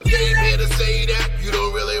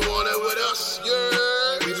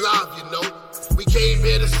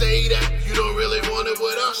say that you don't really want it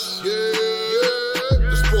with us. Yeah.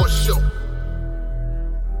 The sports show.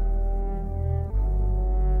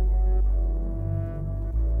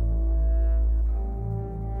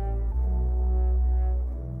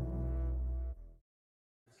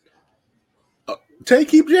 Tay,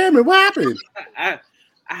 keep jamming. What happened? I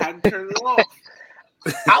had to turn it off.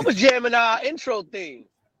 I was jamming our intro theme.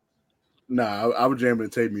 Nah, I was jamming the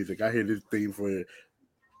Tay music. I hear this theme for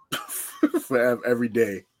every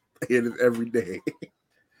day. I hear this every day.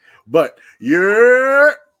 But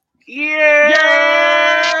yeah.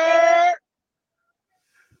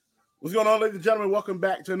 What's going on, ladies and gentlemen? Welcome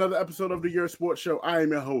back to another episode of the Your Sports Show. I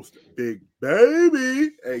am your host, Big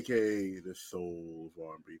Baby, aka the Soul of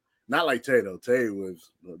R&B. Not like Tay though. Tay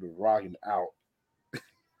was rocking out.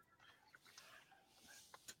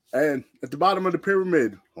 And at the bottom of the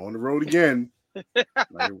pyramid, on the road again,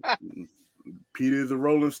 like, Pete is a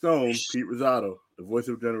Rolling Stone. Pete Rosado, the voice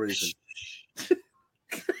of generation.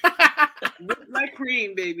 Whip like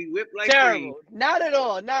cream, baby. Whip like Terrible. cream. Not at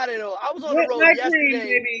all. Not at all. I was on Whip the road like yesterday. cream,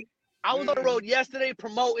 baby. I was on the road yesterday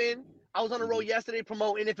promoting.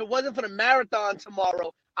 If it wasn't for the marathon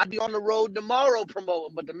tomorrow, I'd be on the road tomorrow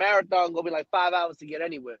promoting. But the marathon gonna be like 5 hours to get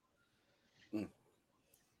anywhere.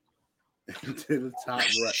 To the top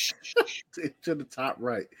right. To the top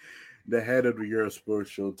right. The head of the Euro Sports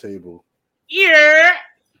Show table. Yeah.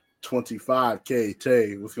 25K.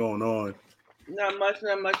 Tay, what's going on? Not much,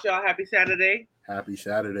 y'all. Happy Saturday. Happy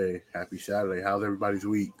Saturday. How's everybody's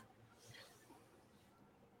week?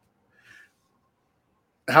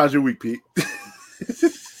 How's your week, Pete?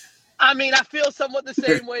 I mean, I feel somewhat the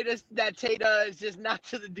same way that Tay does, just not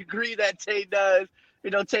to the degree that Tay does. You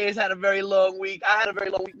know, Tay has had a very long week. I had a very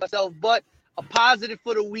long week myself, but a positive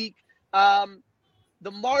for the week. The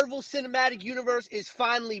Marvel Cinematic Universe is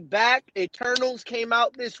finally back. Eternals came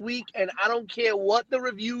out this week, and I don't care what the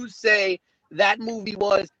reviews say, that movie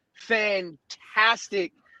was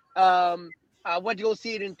fantastic. I went to go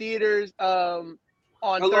see it in theaters on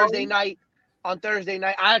Thursday night. I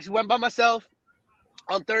actually went by myself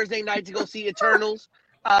on Thursday night to go see Eternals.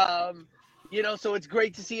 You know, so it's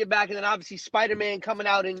great to see it back. And then obviously Spider-Man coming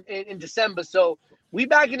out in December. So we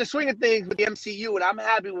back in the swing of things with the MCU, and I'm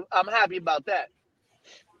happy about that.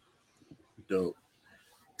 Dope.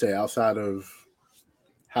 Tay, outside of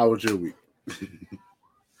how was your week?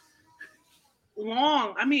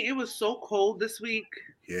 Long. I mean, it was so cold this week.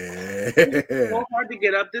 Yeah. So hard to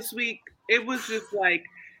get up this week. It was just like,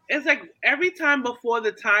 it's like every time before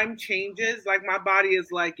the time changes, like my body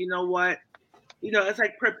is like, you know what? You know, it's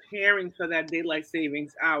like preparing for that daylight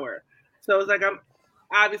savings hour. So it's like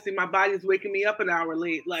obviously my body's waking me up an hour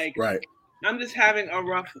late. Like, right. I'm just having a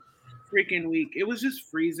rough freaking week. It was just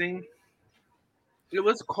freezing. It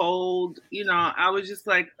was cold. You know, I was just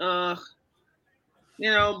like, ugh. You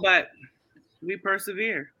know, but we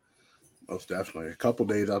persevere. Most definitely. A couple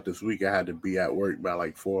days out this week, I had to be at work by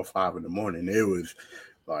like 4 or 5 in the morning. It was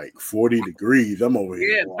like 40 degrees. I'm over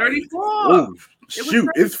here. Yeah, 34. Oh, shoot,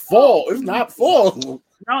 it's fall. It's not fall.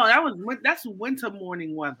 No, that's winter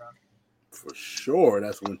morning weather. For sure,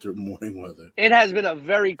 that's winter morning weather. It has been a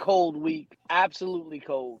very cold week. Absolutely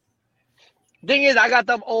cold. Thing is, I got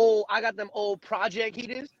them old project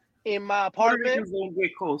heaters in my apartment. We don't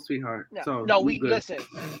get cold, sweetheart. Listen.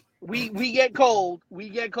 We get cold.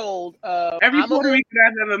 Every Puerto Rican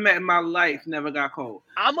I've ever met in my life never got cold.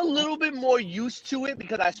 I'm a little bit more used to it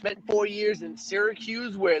because I spent 4 years in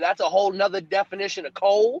Syracuse, where that's a whole nother definition of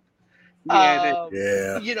cold.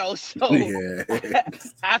 Yeah. You know, so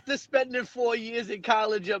after spending 4 years in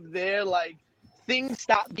college up there, like things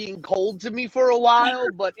stopped being cold to me for a while,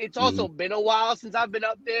 but it's also been a while since I've been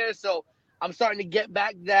up there, so I'm starting to get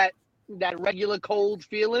back that regular cold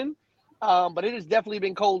feeling. But it has definitely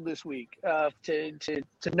been cold this week, to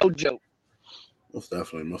no joke. Most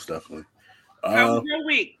definitely. How was your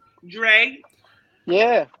week, Dre?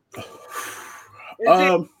 Yeah. Is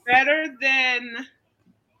it better than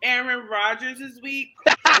Aaron Rodgers' week?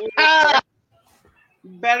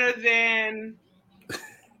 Better than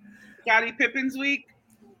Scottie Pippen's week?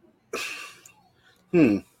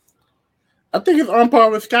 I think it's on par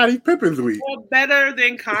with Scottie Pippen's week. Or better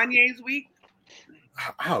than Kanye's week?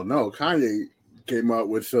 I don't know. Kanye came out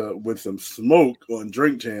with some smoke on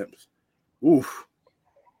Drink Champs. Oof.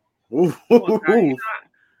 Oh, God, you know,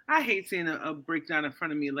 I hate seeing a breakdown in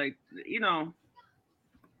front of me. Like, you know.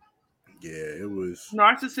 Yeah, it was.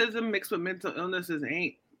 Narcissism mixed with mental illnesses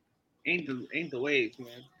ain't the ways,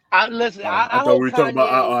 man. I thought we were talking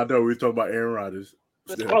about Aaron Rodgers.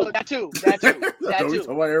 Oh, that too. He got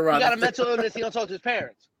a mental illness. He don't talk to his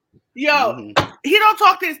parents. Yo, he don't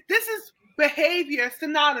talk to his. This is behavior is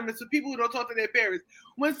synonymous with people who don't talk to their parents.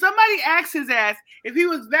 When somebody asks his ass if he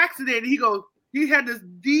was vaccinated, he goes, he had this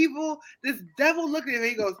devil look at him.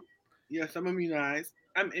 He goes, yes, I'm immunized,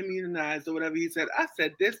 or whatever he said. I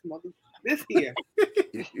said, this here.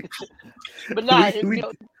 But nah,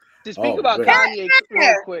 to speak about Kanye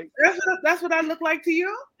real quick. That's what I look like to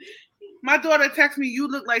you? My daughter texts me, you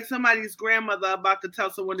look like somebody's grandmother about to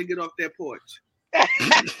tell someone to get off their porch.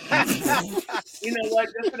 You know what?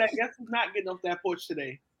 Just for that, guess who's not getting off that porch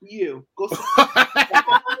today? You. Go sit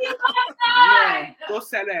down. Go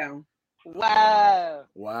sit down. Wow.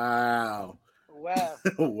 Wow. Wow.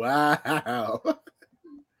 Wow.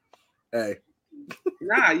 Hey.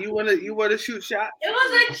 Nah, you wanna shoot shots? It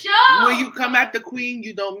was a joke. When you come at the queen,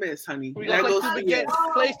 you don't miss, honey. We gonna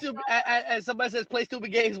play stupid, as somebody says, play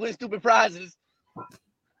stupid games, win stupid prizes.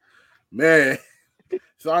 Man.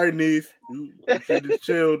 Sorry, niece. You should just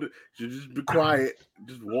chilled. You should just be quiet.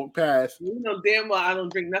 Just walk past. You know damn well I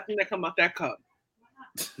don't drink nothing that come out that cup.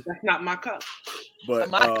 That's not my cup. But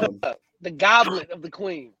cup, the goblet of the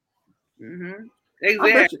queen. Mm-hmm.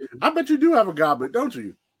 Exactly. I bet you do have a goblet, don't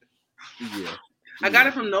you? Yeah. I got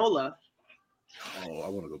it from Nola. Oh, I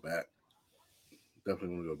want to go back.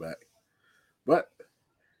 Definitely want to go back. But,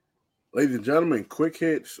 ladies and gentlemen, quick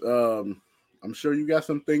hits. I'm sure you got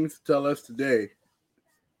some things to tell us today.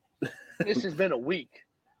 This has been a week.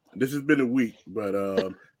 This has been a week, but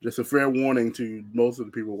just a fair warning to most of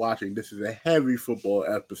the people watching. This is a heavy football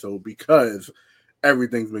episode because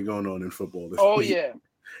everything's been going on in football this week. Oh, yeah.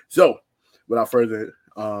 So, without further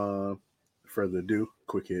ado,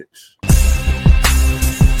 quick hits.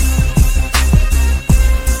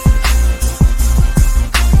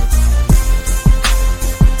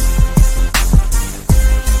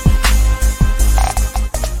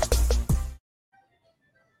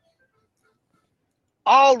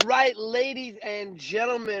 All right, ladies and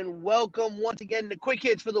gentlemen, welcome once again to Quick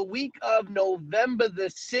Hits for the week of November the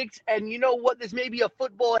 6th. And you know what? This may be a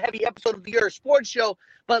football-heavy episode of the Your Sports Show,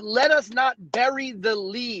 but let us not bury the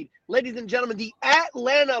lead. Ladies and gentlemen, the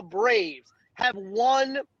Atlanta Braves have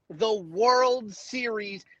won the World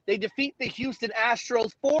Series. They defeat the Houston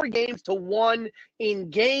Astros 4-1 in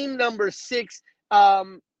game number 6.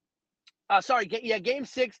 Game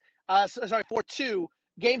 6. 4-2.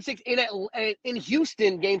 Game 6 in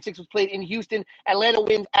Houston. Game 6 was played in Houston. Atlanta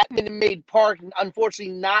wins at Minute Maid Park,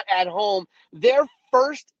 unfortunately not at home. Their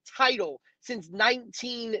first title since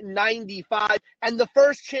 1995 and the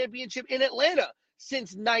first championship in Atlanta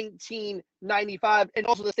since 1995, and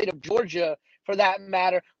also the state of Georgia for that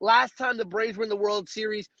matter. Last time the Braves were in the World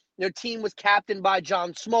Series, their team was captained by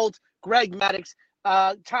John Smoltz, Greg Maddux,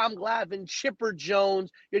 Tom Glavine, Chipper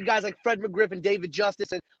Jones. You had guys like Fred McGriff and David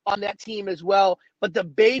Justice on that team as well. But the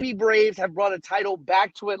baby Braves have brought a title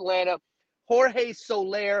back to Atlanta. Jorge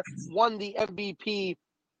Soler won the MVP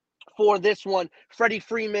for this one. Freddie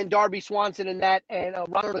Freeman, Darby Swanson, and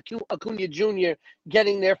Ronald Acuna Jr.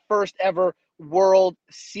 getting their first ever World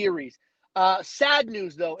Series. Sad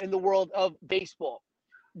news, though, in the world of baseball.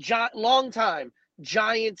 Long-time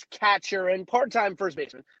Giants catcher and part-time first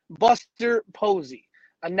baseman Buster Posey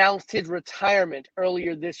announced his retirement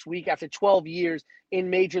earlier this week after 12 years in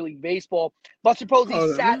Major League Baseball. Buster Posey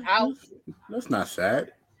sat out. That's not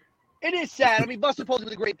sad. It is sad. I mean, Buster Posey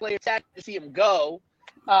was a great player. Sad to see him go.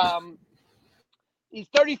 He's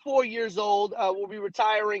 34 years old, will be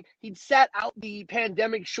retiring. He'd sat out the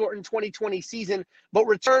pandemic-shortened 2020 season, but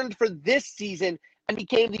returned for this season and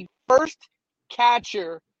became the first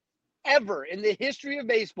catcher ever in the history of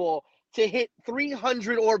baseball to hit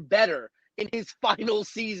 300 or better in his final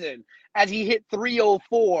season, as he hit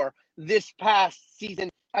 304 this past season.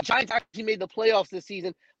 Giants actually made the playoffs this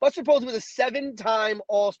season. Buster Posey was a 7-time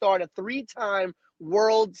All-Star and a 3-time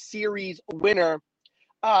World Series winner.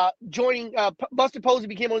 Buster Posey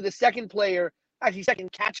became only the second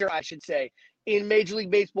catcher, I should say, in Major League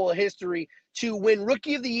Baseball history to win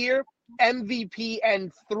Rookie of the Year, MVP,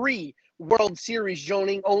 and 3 World Series,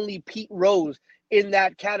 joining only Pete Rose in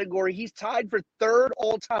that category. He's tied for 3rd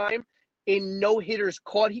all-time in no-hitters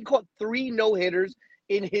caught. He caught 3 no-hitters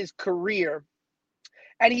in his career.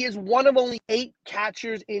 And he is one of only 8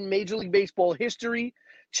 catchers in Major League Baseball history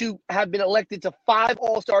to have been elected to 5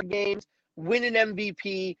 All-Star games, win an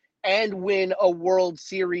MVP, and win a World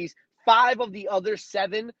Series. 5 of the other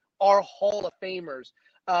 7 are Hall of Famers.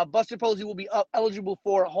 Buster Posey will be eligible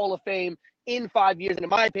for Hall of Fame in 5 years. And in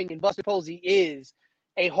my opinion, Buster Posey is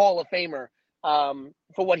a Hall of Famer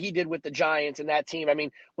for what he did with the Giants and that team. I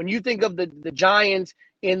mean, when you think of the Giants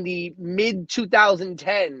in the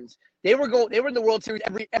mid-2010s, they were in the World Series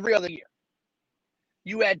every other year.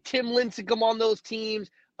 You had Tim Lincecum on those teams.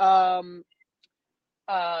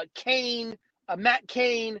 Kane, Matt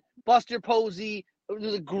Kane, Buster Posey. It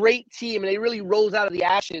was a great team, and they really rose out of the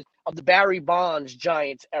ashes of the Barry Bonds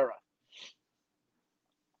Giants era.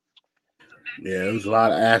 Yeah, it was a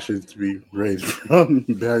lot of ashes to be raised from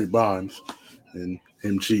Barry Bonds and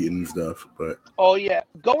him cheating and stuff. But oh yeah,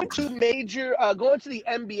 going to the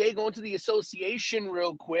NBA, going to the association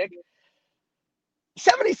real quick.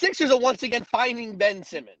 76ers are once again fining Ben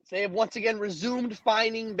Simmons. They have once again resumed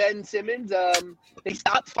fining Ben Simmons. They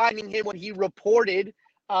stopped fining him when he reported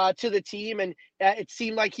to the team, and it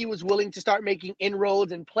seemed like he was willing to start making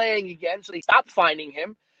inroads and playing again, so they stopped fining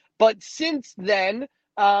him. But since then,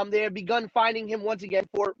 they have begun fining him once again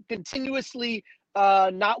for continuously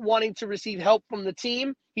not wanting to receive help from the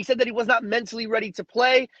team. He said that he was not mentally ready to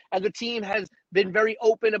play, and the team has been very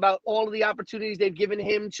open about all of the opportunities they've given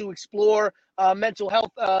him to explore mental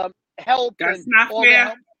health help. That's and not all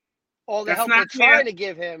fair. The help they're trying to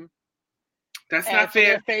give him. That's and not so fair.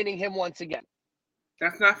 they're feigning him once again.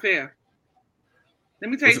 That's not fair. Let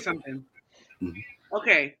me tell you something. Mm-hmm.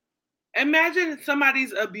 Okay. Imagine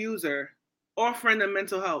somebody's abuser offering them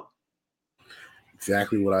mental help.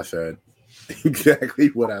 exactly what I said. Exactly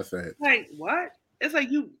what I said. Like, what? It's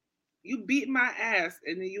like you beat my ass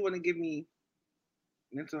and then you want to give me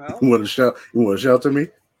mental help? You want to shelter me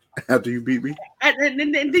after you beat me? And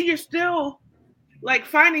then you're still like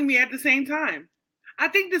finding me at the same time. I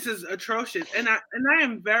think this is atrocious, and I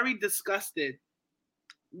am very disgusted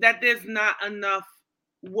that there's not enough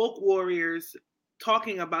woke warriors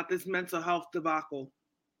talking about this mental health debacle.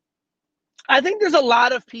 I think there's a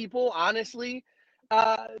lot of people, honestly,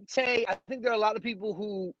 Tay, I think there are a lot of people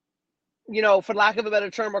who, you know, for lack of a better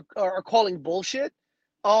term, are calling bullshit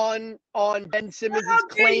on Ben Simmons'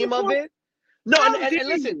 claim of it. No, and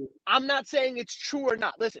listen, I'm not saying it's true or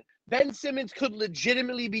not. Listen, Ben Simmons could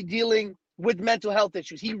legitimately be dealing with mental health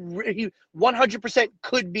issues. He 100%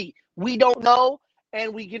 could be. We don't know,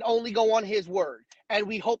 and we can only go on his word. And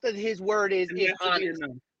we hope that his word is honest.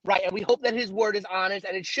 Right, and we hope that his word is honest,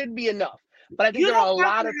 and it should be enough. But I think there are a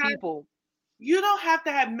lot of people. You don't have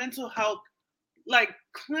to have mental health, like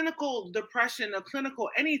clinical depression or clinical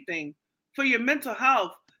anything, for your mental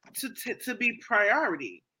health to be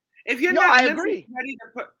priority. If you're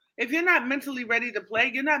if you're not mentally ready to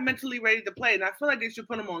play, you're not mentally ready to play. And I feel like they should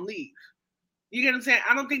put them on leave. You get what I'm saying?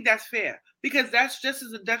 I don't think that's fair, because that's just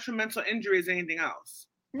as a detrimental injury as anything else.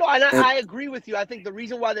 No, and I agree with you. I think the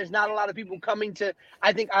reason why there's not a lot of people coming to,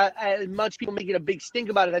 I think as much people making a big stink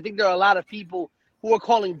about it, I think there are a lot of people who are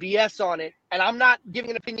calling BS on it. And I'm not giving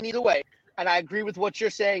an opinion either way. And I agree with what you're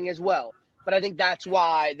saying as well. But I think that's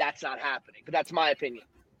why that's not happening. But that's my opinion.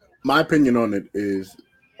 My opinion on it is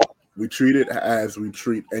we treat it as we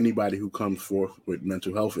treat anybody who comes forth with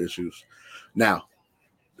mental health issues. Now,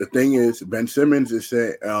 the thing is, Ben Simmons is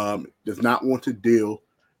saying does not want to deal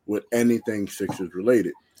with anything Sixers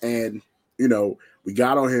related. And, you know, we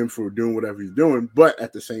got on him for doing whatever he's doing. But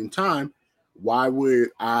at the same time, why would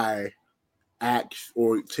I ask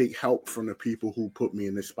or take help from the people who put me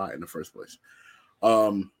in this spot in the first place?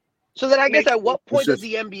 So then I guess at what point does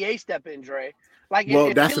the NBA step in, Dre? Like,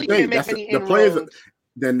 well, that's the thing. That's the players.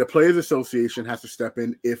 Then the Players Association has to step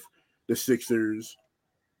in if the Sixers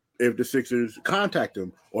contact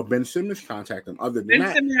him or Ben Simmons contact him. Other than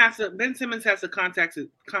Ben Simmons has to contact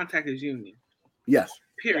his union. Yes.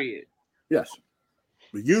 Period. Yes.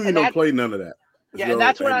 The union don't play none of that. Yeah, so, and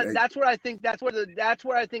that's where I think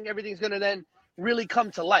everything's going to then really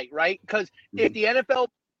come to light, right? Because if the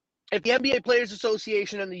NBA Players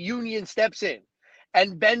Association and the union steps in,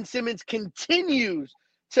 and Ben Simmons continues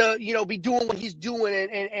to, you know, be doing what he's doing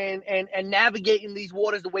and navigating these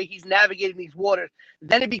waters the way he's navigating these waters,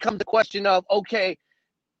 then it becomes a question of, okay,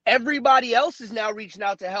 everybody else is now reaching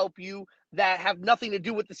out to help you that have nothing to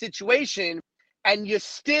do with the situation, and you're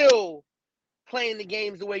still playing the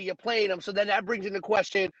games the way you're playing them. So then that brings into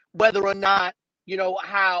question whether or not, you know,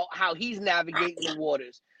 how he's navigating the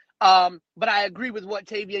waters. But I agree with what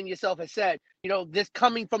Tavia and yourself has said. You know, this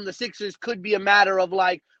coming from the Sixers could be a matter of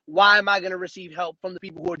like, why am I going to receive help from the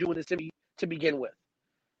people who are doing this to begin with?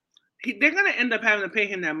 They're going to end up having to pay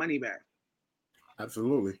him that money back.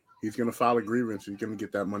 Absolutely. He's going to file a grievance. He's going to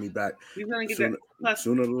get that money back. He's going to get that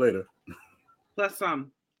sooner or later. Plus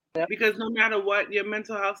some. Yep. Because no matter what your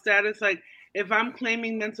mental health status, like if I'm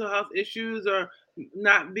claiming mental health issues or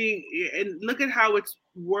not being, and look at how it's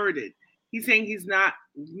worded. He's saying he's not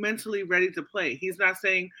mentally ready to play. He's not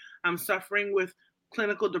saying I'm suffering with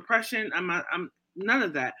clinical depression. I'm none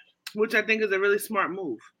of that, which I think is a really smart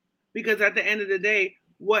move. Because at the end of the day,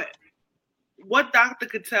 what doctor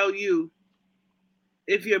could tell you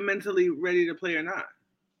if you're mentally ready to play or not?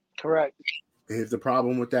 Correct. here's the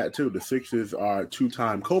problem with that too. The Sixers are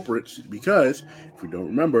two-time culprits because if you don't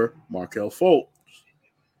remember, Markelle Fultz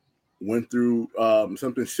went through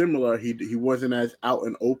something similar. He wasn't as out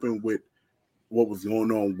and open with what was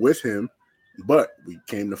going on with him, but we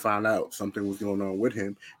came to find out something was going on with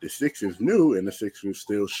him. The Sixers knew, and the Sixers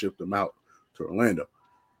still shipped him out to Orlando.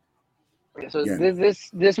 So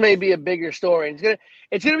this may be a bigger story.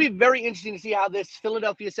 It's gonna be very interesting to see how this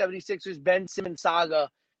Philadelphia 76ers Ben Simmons saga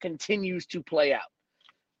continues to play out.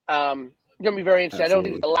 It's gonna be very interesting. Absolutely. I don't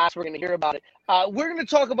think it's the last we're gonna hear about it. We're gonna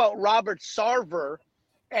talk about Robert Sarver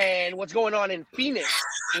and what's going on in Phoenix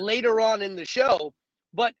later on in the show.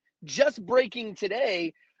 But just breaking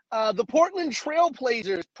today, the Portland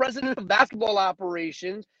Trailblazers president of basketball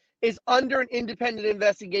operations is under an independent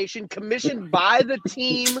investigation commissioned by the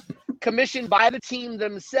team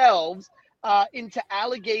themselves into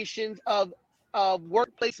allegations of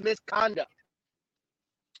workplace misconduct.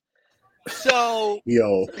 So,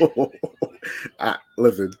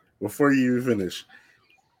 listen, before you even finish,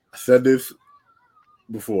 I said this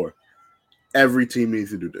before. Every team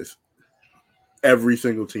needs to do this. Every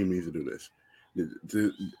single team needs to do this.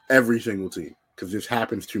 Every single team, because this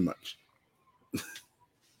happens too much.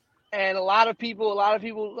 And a lot of people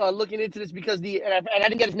looking into this because and I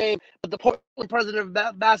didn't get his name, but the Portland president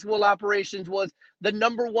of basketball operations was the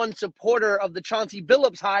 #1 supporter of the Chauncey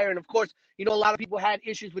Billups hire. And of course, a lot of people had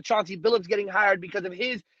issues with Chauncey Billups getting hired because of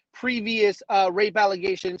his previous rape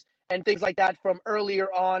allegations and things like that from earlier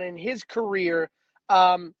on in his career.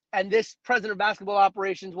 And this president of basketball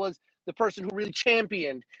operations was the person who really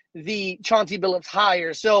championed the Chauncey Billups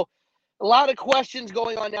hire. So a lot of questions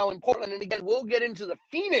going on now in Portland. And again, we'll get into the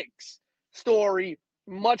Phoenix story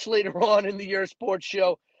much later on in the Your Sports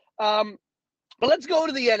Show. But let's go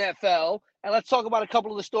to the NFL and let's talk about a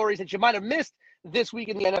couple of the stories that you might have missed this week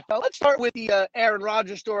in the NFL. Let's start with the Aaron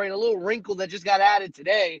Rodgers story and a little wrinkle that just got added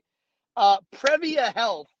today. Previa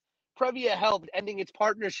Health ending its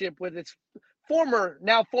partnership with its former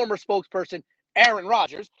spokesperson, Aaron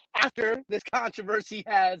Rodgers, after this controversy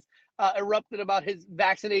has erupted about his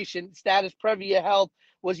vaccination status. Previa Health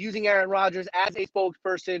was using Aaron Rodgers as a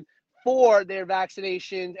spokesperson for their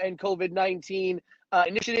vaccinations and COVID-19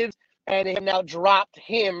 initiatives, and they have now dropped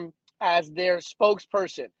him as their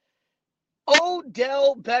spokesperson.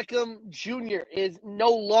 Odell Beckham Jr. is no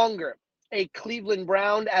longer a Cleveland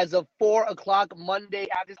Brown as of 4:00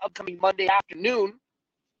 this upcoming Monday afternoon.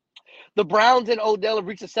 The Browns and Odell have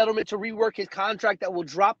reached a settlement to rework his contract that will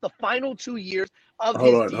drop the final 2 years of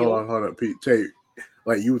his deal. Hold on, Pete. Tate,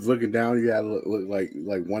 like you was looking down, you had to look like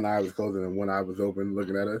one eye was closed and one eye was open,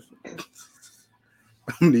 looking at us.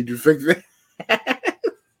 Need you fix it?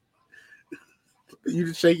 You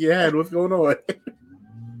just shake your head. What's going on?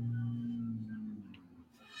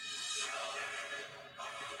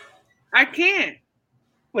 I can't.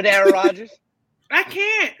 With Aaron Rodgers? I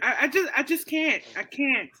can't. I just can't. I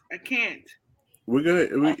can't.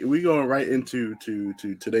 We're going right into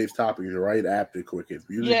today's topic right after Quick.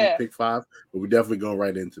 We usually pick 5, but we're definitely going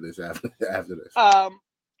right into this after this.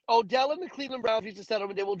 Odell and the Cleveland Browns reached a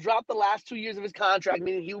settlement. They will drop the last 2 years of his contract,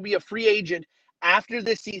 meaning he will be a free agent after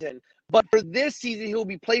this season. But for this season, he will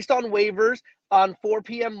be placed on waivers on 4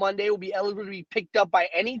 p.m. Monday. Will be eligible to be picked up by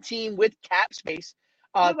any team with cap space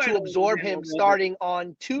to absorb him starting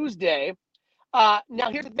on Tuesday. Now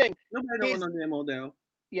here's the thing. Nobody knows on damn Odell.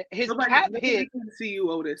 Yeah, his cap hit. See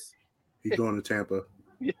you, Otis. He's going to Tampa.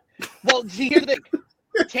 Well, see, here's the thing.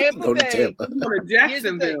 Tampa Bay. Going to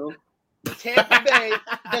Jacksonville. Tampa Bay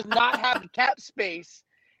does not have the cap space.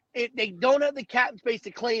 They don't have the cap space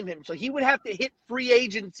to claim him. So he would have to hit free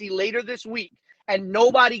agency later this week and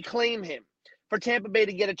nobody claim him for Tampa Bay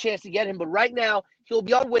to get a chance to get him. But right now, he'll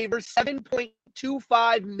be on waivers,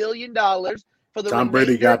 $7.25 million for the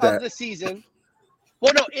remainder of the season.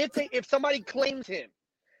 Well, no, if somebody claims him,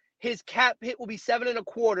 his cap hit will be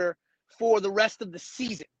 7.25 for the rest of the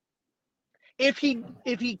season. If he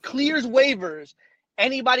clears waivers,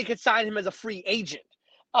 anybody could sign him as a free agent.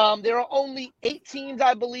 There are only 8 teams,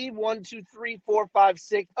 I believe, 9 teams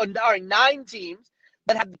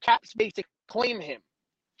that have the cap space to claim him.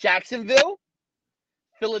 Jacksonville,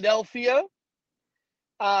 Philadelphia,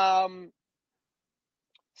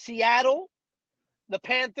 Seattle, the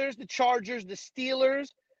Panthers, the Chargers, the Steelers,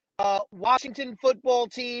 Washington football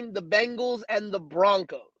team, the Bengals, and the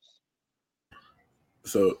Broncos.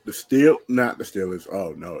 So not the Steelers.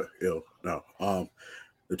 Oh no, no.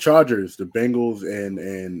 The Chargers, the Bengals,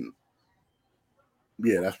 and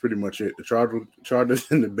yeah, that's pretty much it. The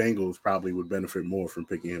Chargers and the Bengals probably would benefit more from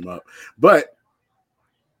picking him up, but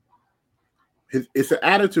it's an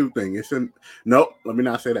attitude thing. Let me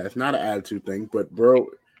not say that. It's not an attitude thing, but bro,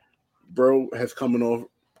 bro has coming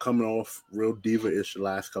off real diva-ish the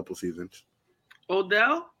last couple seasons.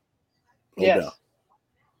 Odell? Yes.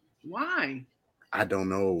 Why? I don't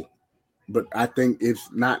know. But I think it's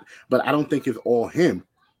not. But I don't think it's all him.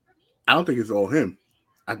 I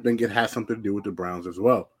think it has something to do with the Browns as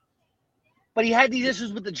well. But he had these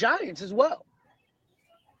issues with the Giants as well.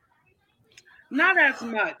 Not as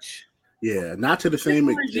much. Yeah, not to the same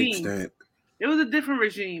Regime. extent. It was a different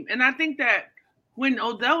regime. And I think that when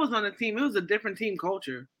Odell was on the team, it was a different team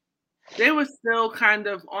culture. They were still kind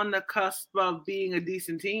of on the cusp of being a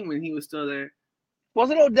decent team when he was still there.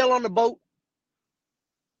 Wasn't Odell on the boat?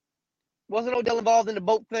 Wasn't Odell involved in the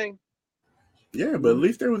boat thing? Yeah, but at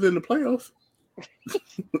least they was in the playoffs.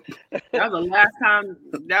 That was the last time.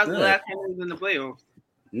 That was the last time he was in the playoffs.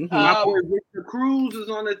 Mm-hmm. My boy Victor Cruz is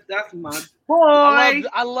on it. That's my boy.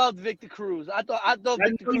 I loved Victor Cruz. I thought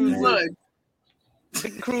Victor Cruz would.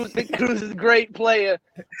 Victor Cruz is a great player.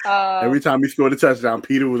 Every time he scored a touchdown,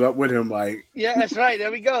 Peter was up with him like. Yeah, that's right. There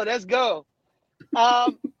we go. Let's go.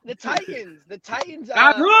 The Titans. The Titans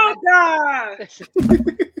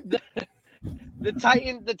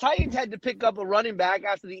had to pick up a running back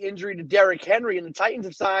after the injury to Derrick Henry, and the Titans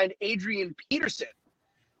have signed Adrian Peterson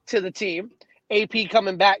to the team. AP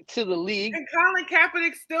coming back to the league. And Colin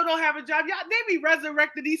Kaepernick still don't have a job. Y'all, they be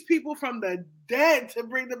resurrecting these people from the dead to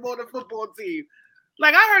bring them on the football team.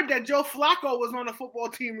 Like, I heard that Joe Flacco was on the football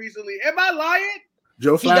team recently. Am I lying?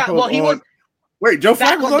 Joe Flacco Joe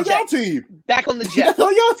Flacco's on your team. Back on the Jets.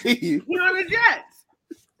 on your team. He's on the Jets.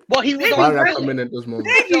 Well, he was Why on did I come in at this moment?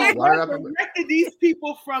 They Why did I come in? resurrected these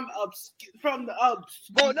people from the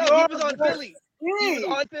Well, no, he was on Philly. He was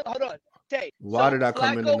on Philly. Hold on. Okay. Why did I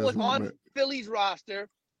come in Flacco this was on moment? Philly's roster.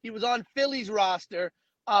 He was on Philly's roster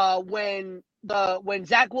when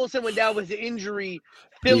Zach Wilson went down with the injury.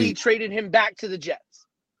 Philly traded him back to the Jets.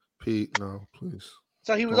 Pete, no, please.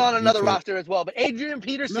 So he was on another roster as well. But Adrian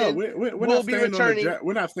Peterson will be returning.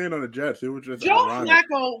 We're not staying on the Jets. It was just Joe ironic.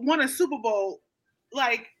 Flacco won a Super Bowl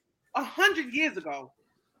like 100 years ago.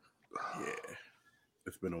 Yeah,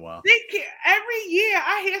 it's been a while. Every year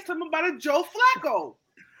I hear something about a Joe Flacco.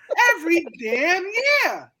 Every damn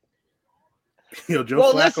year. Yo,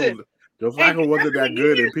 Joe Flacco wasn't that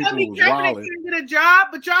good, and people was wilding. Get a job,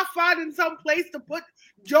 but y'all finding some place to put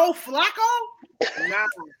Joe Flacco?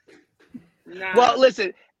 Nah. Well,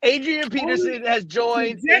 listen, Adrian Peterson has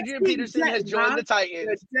joined. Adrian Peterson has joined the Titans.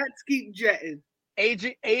 The Jets keep jetting.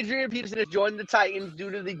 Adrian Peterson has joined the Titans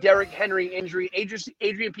due to the Derrick Henry injury.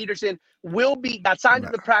 Adrian Peterson got signed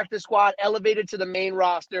to the practice squad, elevated to the main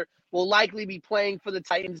roster, will likely be playing for the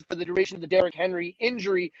Titans for the duration of the Derrick Henry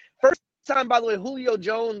injury. First time, by the way, Julio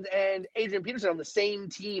Jones and Adrian Peterson on the same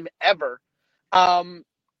team ever. Talk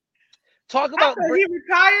about he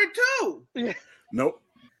retired too. Nope.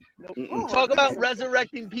 Talk about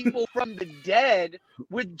resurrecting people from the dead.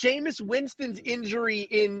 With Jameis Winston's injury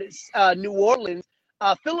in New Orleans,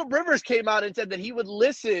 Phillip Rivers came out and said that he would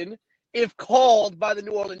listen if called by the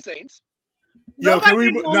New Orleans Saints. Yo, can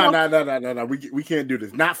we? No. We can't do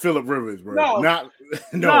this. Not Phillip Rivers, bro. No.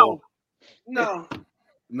 And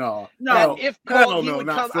if called,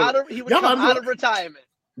 he would come out of retirement.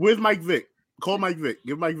 Where's Mike Vick? Call Mike Vick.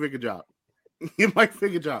 Give Mike Vick a job. Give Mike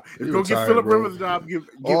Vick a job. If you go get Phillip Rivers a job, give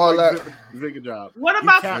Mike Vick a job. What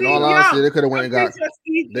about Steve Young? Honestly, they could have went and got.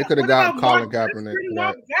 They could have got Colin Kaepernick for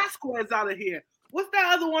that. Vasquez out of here. What's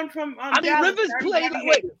that other one from? Rivers played.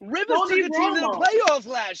 Rivers took a team to the playoffs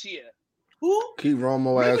last year. Who? Keep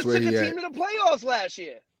Romo ass where he at. Rivers took a team to the playoffs last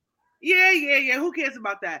year. Yeah. Who cares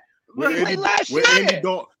about that? Where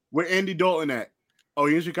Andy Dalton at? Oh,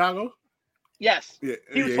 he in Chicago? Yes. Yeah,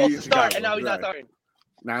 he was supposed to start, and now he's not starting.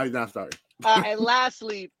 Now he's not starting. And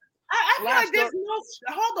lastly, I feel like there's no.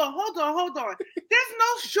 Hold on. There's no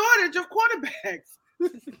shortage of quarterbacks.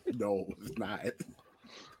 No, it's not.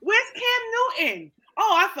 Where's Cam Newton?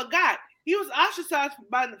 Oh, I forgot. He was ostracized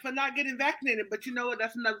for not getting vaccinated, but you know what?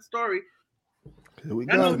 That's another story. Here we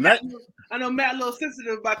go. I know Matt a little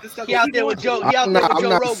sensitive about this stuff. He out there with Joe. I'm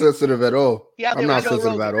not sensitive at all. I'm not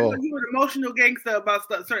sensitive at all. You an emotional gangster about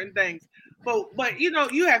certain things, but you know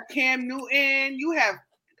you have Cam Newton. You have,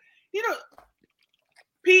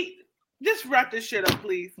 Pete. Just wrap this shit up,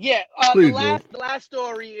 please. Yeah. The last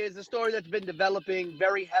story is a story that's been developing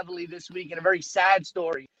very heavily this week, and a very sad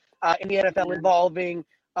story in the NFL involving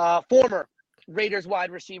former Raiders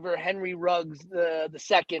wide receiver Henry Ruggs the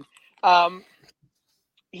second.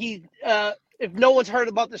 If no one's heard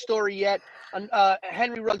about the story yet,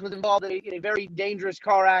 Henry Ruggs was involved in a very dangerous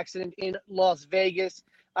car accident in Las Vegas,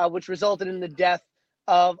 which resulted in the death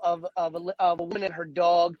of a woman and her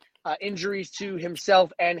dog. injuries to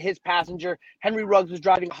himself and his passenger. Henry Ruggs was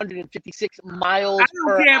driving 156 miles I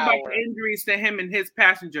per don't care hour. about the injuries to him and his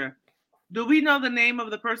passenger. Do we know the name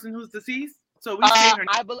of the person who's deceased? So we say her name.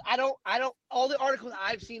 I don't. All the articles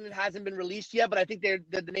I've seen, it hasn't been released yet, but I think the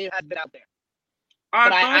name has been out there.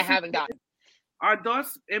 But I haven't gotten. Our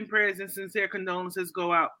thoughts and prayers and sincere condolences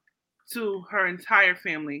go out to her entire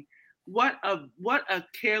family. What a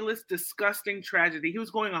careless, disgusting tragedy. He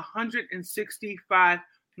was going 165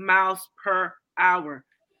 miles per hour.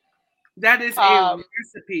 That is a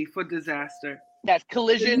recipe for disaster. Yes,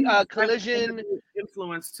 collision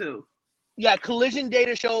influence too. Yeah, collision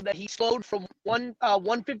data showed that he slowed from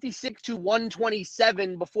 156 to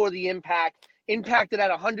 127 before the impact. Impacted at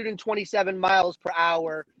 127 miles per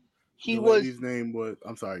hour. The lady's name was,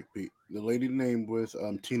 I'm sorry, Pete. The lady's name was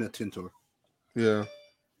Tina Tintor. Yeah.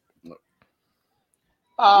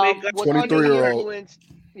 23-year-old.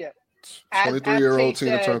 Yeah. 23-year-old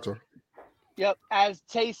Tina Tintor. Yep. As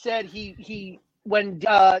Tay said, when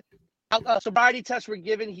sobriety tests were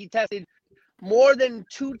given, he tested more than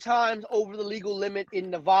 2 times over the legal limit in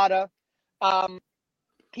Nevada.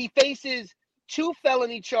 He faces 2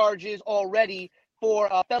 felony charges already for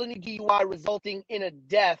felony DUI resulting in a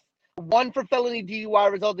death. 1 for felony DUI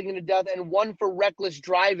resulting in a death and 1 for reckless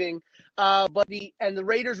driving. But the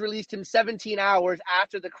Raiders released him 17 hours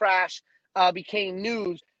after the crash became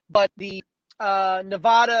news. But the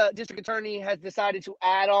Nevada District Attorney has decided to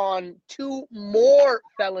add on 2 more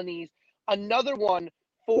felonies, another one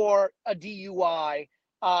for a DUI,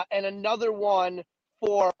 and another one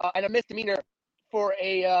for and a misdemeanor for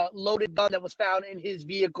a loaded gun that was found in his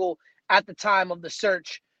vehicle at the time of the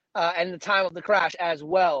search and the time of the crash as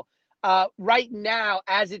well. Right now,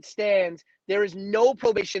 as it stands, there is no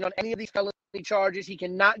probation on any of these felony charges. He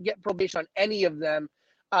cannot get probation on any of them.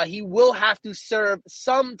 He will have to serve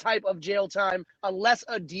some type of jail time unless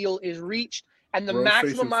a deal is reached. And the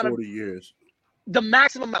maximum amount of 40 years. The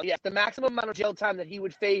maximum amount of jail time that he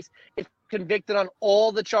would face if convicted on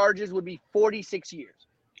all the charges would be 46 years.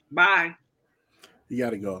 Bye. He got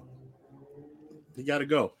to go. He got to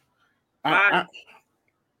go. Bye.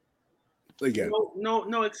 Again.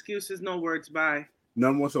 No excuses, no words. Bye.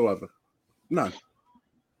 None whatsoever. None.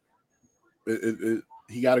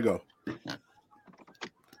 He got to go.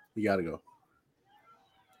 He got to go.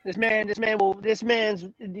 His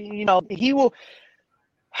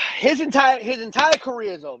entire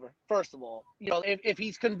career is over. First of all, if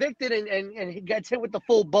he's convicted and he gets hit with the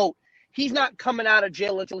full boat, he's not coming out of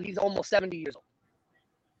jail until he's almost 70 years old.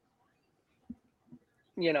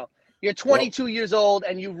 You're 22 years old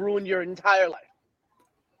and you've ruined your entire life.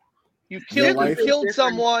 You've killed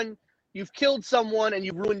someone and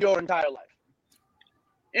you've ruined your entire life.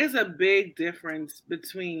 There's a big difference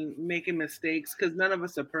between making mistakes, because none of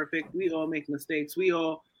us are perfect. We all make mistakes. We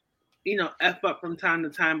all, F up from time to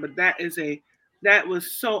time, but that was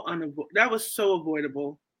so avoidable. That was so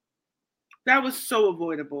avoidable. They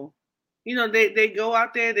go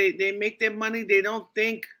out there, they make their money, they don't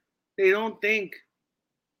think.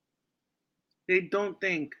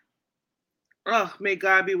 Oh, may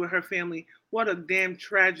God be with her family. What a damn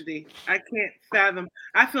tragedy. I can't fathom.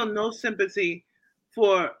 I feel no sympathy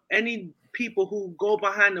for any people who go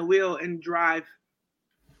behind the wheel and drive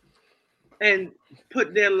and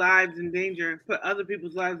put their lives in danger, put other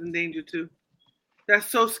people's lives in danger too. That's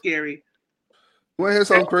so scary. Want to hear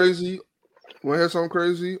something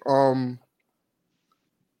crazy?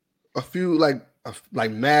 A few like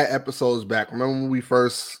mad episodes back. Remember when we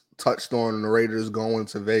first touched on the Raiders going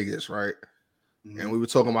to Vegas, right? Mm-hmm. And we were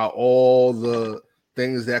talking about all the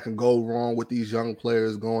things that can go wrong with these young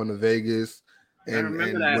players going to Vegas and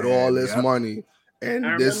with all this money.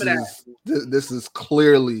 And this is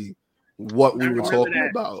clearly what we were talking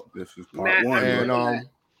about. This is part 1. And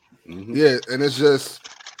yeah, and it's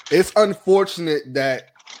unfortunate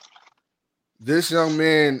that this young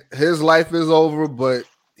man, his life is over, but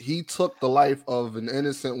he took the life of an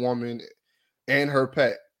innocent woman and her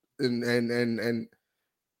pet. And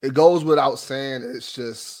it goes without saying, it's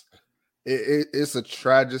just it's a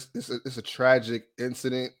tragic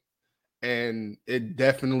incident, and it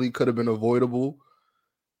definitely could have been avoidable,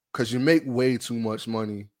 because you make way too much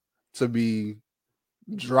money to be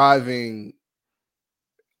driving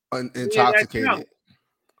intoxicated. Yeah,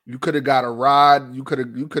 you could have got a ride.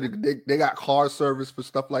 They got car service for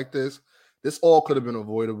stuff like this. This all could have been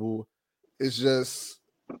avoidable. It's just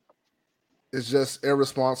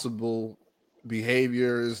irresponsible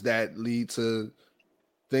behaviors that lead to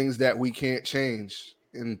things that we can't change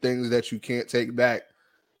and things that you can't take back.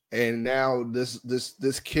 And now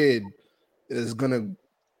this kid he's gonna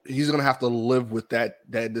have to live with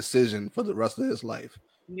that decision for the rest of his life.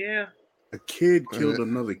 Yeah. A kid killed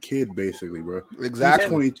another kid, basically, bro.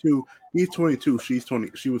 Exactly. He's 22. He's 22. She's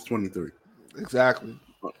 20. She was 23. Exactly.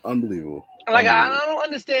 Unbelievable. Like, I don't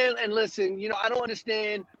understand. And listen, I don't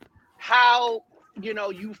understand how,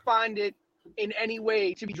 you find it in any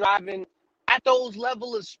way to be driving at those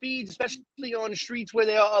level of speeds, especially on the streets where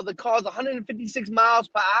there are the cars 156 miles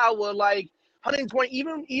per hour, like 120,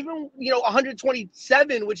 even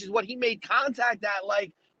 127, which is what he made contact at.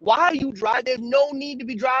 Like, why are you driving? There's no need to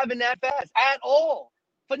be driving that fast at all,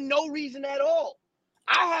 for no reason at all.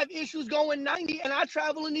 I have issues going 90, and I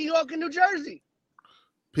travel in New York and New Jersey.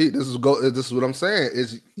 Pete, this is what I'm saying.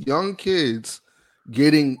 Is young kids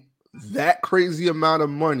getting that crazy amount of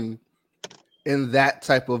money in that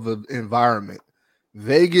type of environment.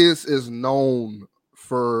 Vegas is known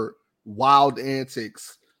for wild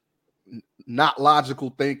antics, not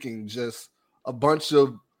logical thinking, just a bunch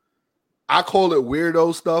of, I call it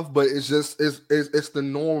weirdo stuff, but it's the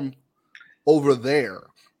norm over there.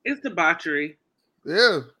 It's debauchery.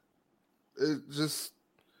 Yeah.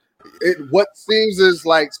 What seems is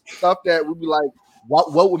like stuff that would be like,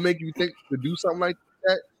 what would make you think to do something like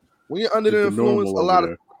that? When you're under the influence, a lot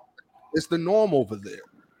of it's the norm over there.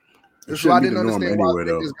 That's why I didn't understand why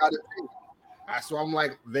Vegas got a team. So I'm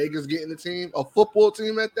like, Vegas getting a team, a football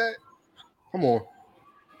team at that? Come on.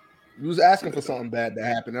 You was asking for something bad to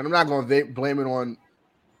happen. And I'm not going to blame it on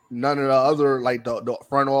none of the other, like the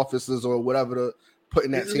front offices or whatever,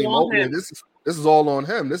 putting that team over there. This is all on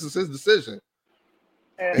him. This is his decision.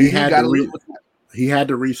 And he had the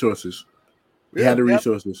resources. He had the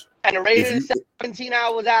resources. And the Raiders 17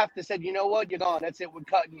 hours after said, you know what, you're gone. That's it. We're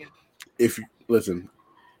cutting you. If you listen,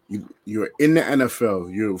 you're in the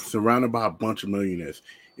NFL, you're surrounded by a bunch of millionaires.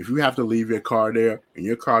 If you have to leave your car there and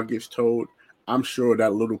your car gets towed, I'm sure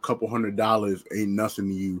that little couple $100 ain't nothing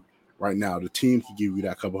to you right now. The team can give you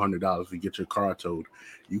that couple $100 to get your car towed.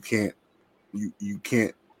 You can't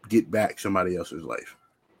get back somebody else's life.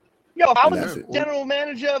 Yo, if I was a general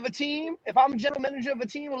manager of a team, let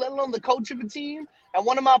alone the coach of a team, and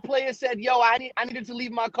one of my players said, yo, I needed to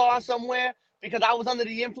leave my car somewhere because I was under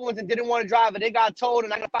the influence and didn't want to drive, and they got towed,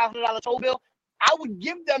 and I got a $500 toll bill, I would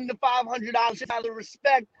give them the $500 just out of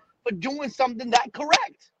respect for doing something that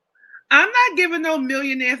correct. I'm not giving no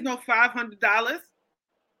millionaires no $500.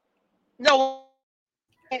 No.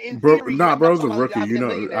 Bro's a rookie.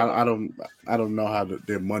 I don't know how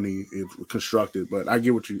their money is constructed, but I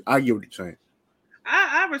get what you're saying.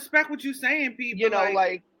 I respect what you're saying, people.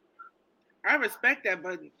 I respect that,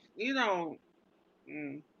 but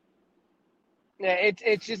Yeah,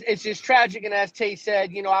 it's just tragic, and as Tay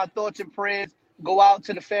said, our thoughts and prayers go out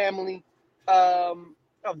to the family of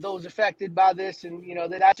those affected by this, and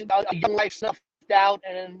that's a young life snuffed out,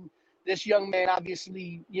 and this young man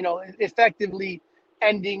obviously, effectively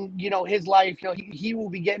ending, his life. He will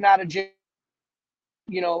be getting out of jail,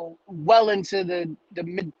 well into the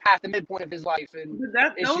midpoint of his life, and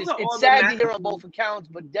it's sad to hear on both accounts,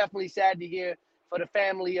 but definitely sad to hear for the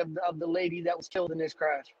family of the lady that was killed in this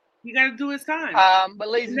crash. You got to do his time. But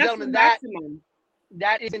ladies and gentlemen,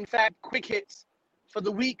 that is in fact quick hits for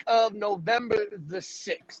the week of November the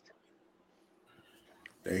 6th.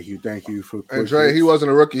 Thank you for. And Dre, he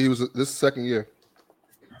wasn't a rookie. He was this second year.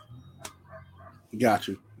 Got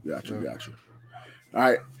you. All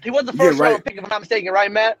right. He was the first round pick, if I'm not mistaken,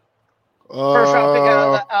 right, Matt? First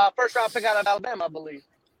round pick out of Alabama, I believe.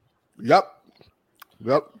 Yep.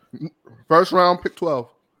 First round pick 12.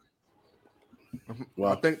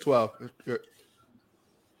 Well, I think 12.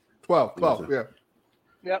 12, yeah.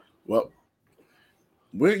 Yep. Well,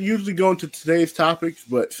 we're usually going to today's topics,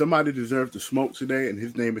 but somebody deserves the smoke today, and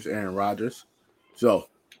his name is Aaron Rodgers. So,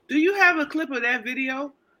 do you have a clip of that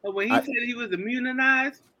video of when he said he was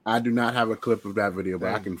immunized? I do not have a clip of that video, but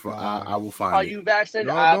I will find it. Are you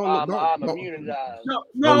vaccinated? I'm immunized. No.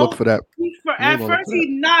 Don't look for that. At first he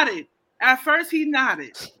nodded.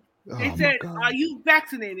 They said, "Are you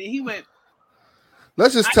vaccinated?" And he went.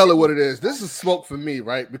 Let's just tell it what it is. This is smoke for me,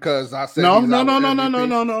 right? Because I said no.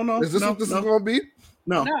 Is this what this is going to be?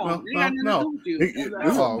 No. God. You know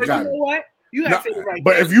what? You have to say it right.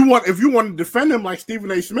 But if you want to defend him like Stephen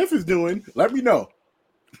A. Smith is doing, let me know.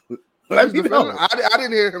 Let me know. I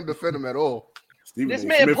didn't hear him defend him at all. This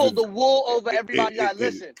man pulled the wool over everybody.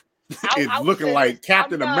 Listen, it's looking like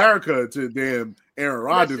Captain America to damn Aaron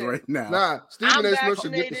Rodgers right now. Nah, Stephen A. Smith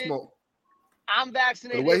should get the smoke. I'm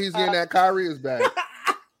vaccinated. The way he's getting that Kyrie is bad.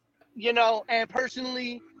 And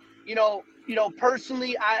personally,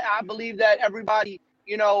 personally, I believe that everybody,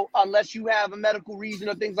 unless you have a medical reason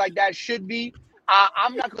or things like that, should be.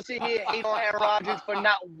 I'm not going to sit here and hate on Aaron Rodgers for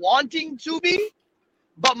not wanting to be.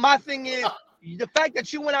 But my thing is, the fact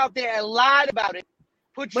that you went out there and lied about it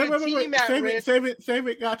put your team at risk. Save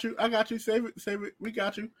it. Got you. I got you. Save it. We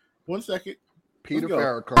got you. 1 second. Peter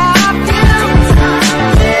Farrakhan.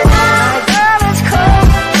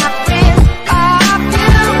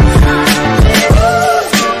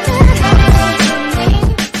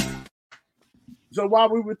 So while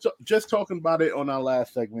we were just talking about it on our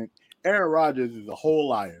last segment, Aaron Rodgers is a whole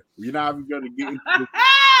liar. We're not even going to get into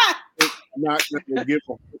this. I'm not going to give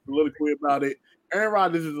a soliloquy about it. Aaron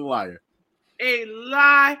Rodgers is a liar. A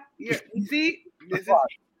lie. You see,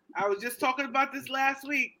 I was just talking about this last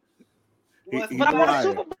week. He's a But I want a liar.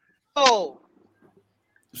 Super Bowl.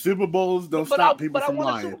 Super Bowls don't stop people from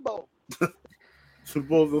lying. Super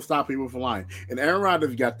Bowls don't stop people from lying. And Aaron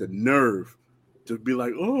Rodgers got the nerve to be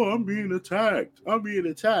like, "Oh, I'm being attacked.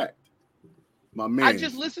 My man. I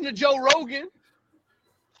just listened to Joe Rogan.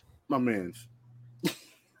 My man's.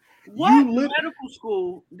 What medical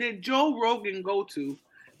school did Joe Rogan go to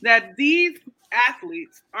that these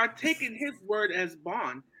athletes are taking his word as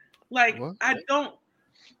bond? Like, What? I don't.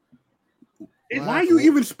 Why are you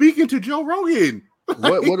even speaking to Joe Rogan?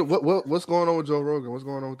 What's going on with Joe Rogan? What's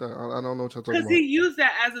going on with that? I don't know what you're talking Because about. he used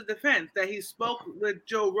that as a defense, that he spoke with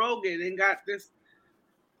Joe Rogan and got this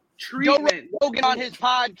treatment. Joe Rogan on his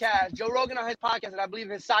podcast, and I believe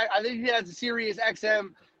I think he has a Sirius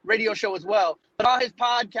XM radio show as well. But on his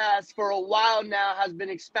podcast for a while now has been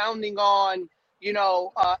expounding on,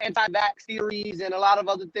 anti-vax theories and a lot of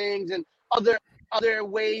other things and other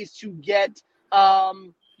ways to get,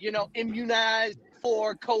 immunized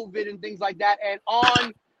for COVID and things like that. And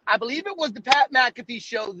on, I believe it was the Pat McAfee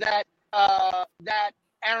show that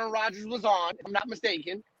Aaron Rodgers was on, if I'm not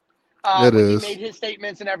mistaken. It when is. He made his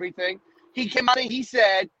statements and everything. He came out and he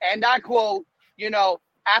said, and I quote,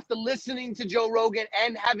 after listening to Joe Rogan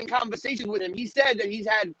and having conversations with him, he said that he's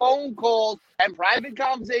had phone calls and private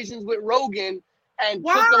conversations with Rogan and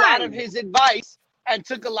took a lot of his advice and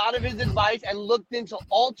looked into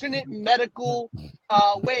alternate medical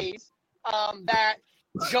ways that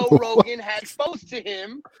Joe Rogan had exposed to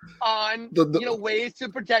him on ways to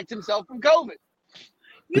protect himself from COVID.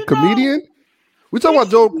 The comedian? We talking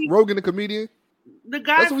about Joe Rogan, the comedian? The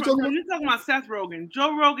guy That's what we're talking you're talking about Seth Rogen.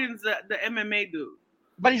 Joe Rogan's the MMA dude.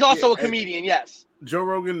 But he's also a comedian, yes. Joe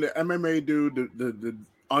Rogan, the MMA dude, the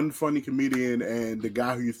unfunny comedian, and the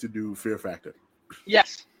guy who used to do Fear Factor.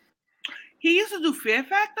 Yes. He used to do Fear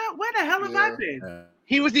Factor? Where the hell have I been?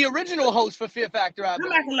 He was the original host for Fear Factor. I'm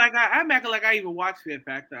acting like I even watched Fear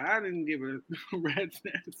Factor. I didn't give a rat's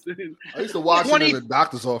ass. I used to watch it in the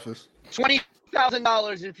doctor's office.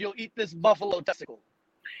 $20,000 if you'll eat this buffalo testicle.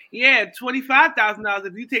 Yeah, $25,000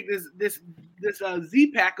 if you take this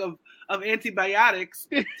Z-Pack of antibiotics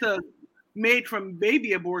made from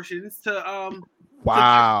baby abortions to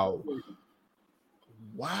Wow.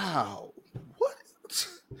 What?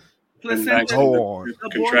 placenta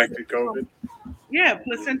Contracted COVID. Yeah,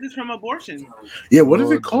 placentas from abortion. Yeah, what is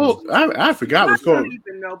it called? I forgot what it's I called. don't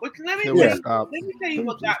even know, but let me tell you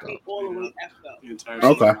what got me all the way effed up.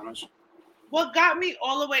 Okay. What got me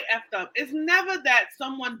all the way effed up is never that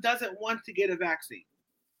someone doesn't want to get a vaccine.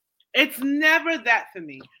 It's never that for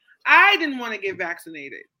me. I didn't want to get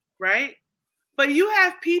vaccinated, right? But you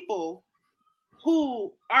have people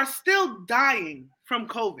who are still dying from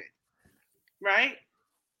COVID, right?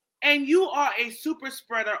 And you are a super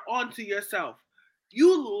spreader onto yourself.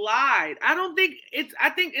 You lied. I think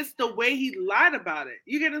it's the way he lied about it.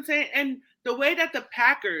 You get what I'm saying? And the way that the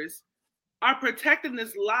Packers are protecting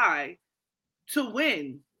this lie to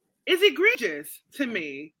win is egregious to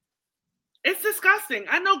me. It's disgusting.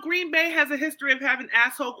 I know Green Bay has a history of having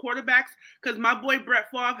asshole quarterbacks because my boy Brett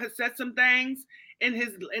Favre has said some things in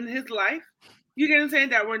his life. You get what I'm saying?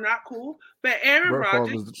 That we're not cool. But Aaron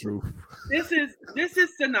Rodgers, the truth. this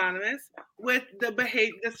is synonymous with the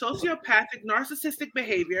sociopathic, narcissistic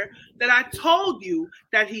behavior that I told you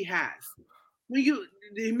that he has.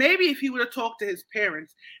 Maybe if he would have talked to his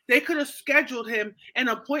parents, they could have scheduled him an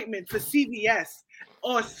appointment for CVS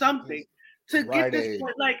or something to get this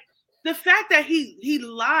point. Like the fact that he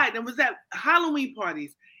lied and was at Halloween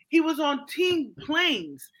parties, he was on team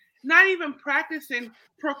planes, not even practicing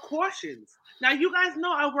precautions. Now you guys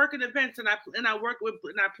know I work in events and I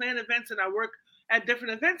plan events and I work at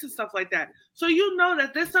different events and stuff like that. So you know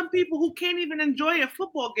that there's some people who can't even enjoy a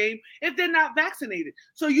football game if they're not vaccinated.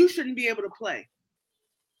 So you shouldn't be able to play.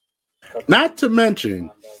 Not to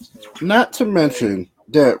mention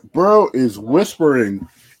that bro is whispering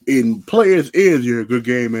in players' ears, "You're a good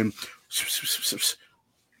game," and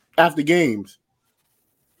after games.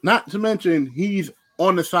 Not to mention he's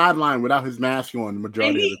on the sideline without his mask on the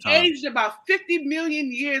majority of the time. And he aged about 50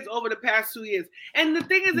 million years over the past 2 years. And the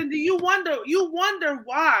thing is, and you wonder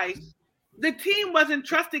why the team wasn't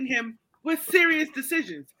trusting him with serious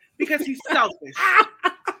decisions because he's selfish.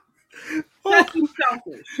 Because he's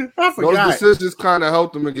selfish. I forgot. Those decisions kind of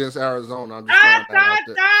helped him against Arizona. I'm just throwing that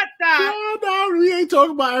out there. No, we ain't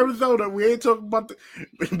talking about Arizona. We ain't talking about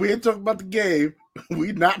the game.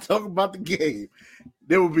 We not talking about the game.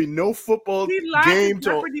 There will be no football game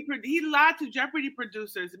talk. He lied to Jeopardy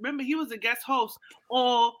producers. Remember, he was a guest host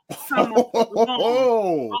all summer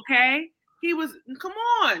long. Okay? He was, come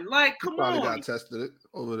on. Like, come Probably on. got tested it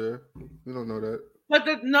over there. We don't know that. But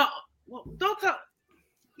don't tell.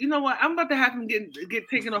 You know what? I'm about to have him get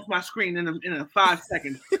taken off my screen in 5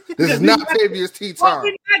 seconds. This is not Tavius T. Time. What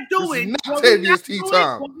we're not doing. What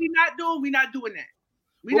we're not doing that.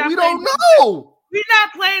 We don't know. We're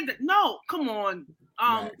not playing that. No, come on.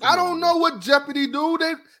 I don't know what Jeopardy do.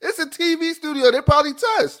 It's a TV studio. They probably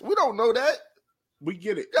test. We don't know that. We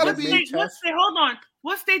get it. What state, hold on.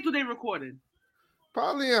 What state do they record in?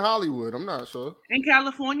 Probably in Hollywood. I'm not sure. In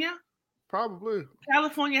California? Probably.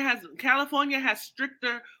 California has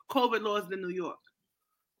stricter COVID laws than New York.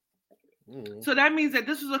 Mm. So that means that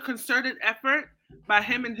this was a concerted effort by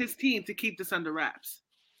him and his team to keep this under wraps.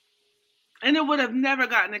 And it would have never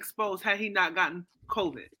gotten exposed had he not gotten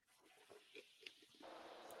COVID.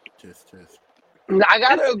 Just. I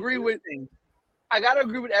gotta agree with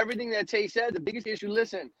everything that Tay said. The biggest issue,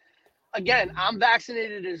 listen, again, I'm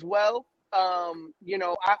vaccinated as well.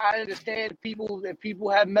 I understand if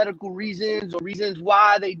people have medical reasons or reasons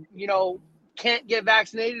why they, can't get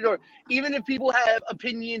vaccinated, or even if people have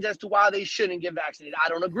opinions as to why they shouldn't get vaccinated. I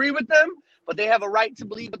don't agree with them, but they have a right to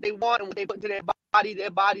believe what they want and what they put into their body,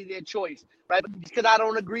 their choice, right? But because I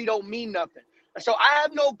don't agree don't mean nothing. So I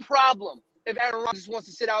have no problem if Aaron Rodgers wants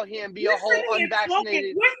to sit out here and be a whole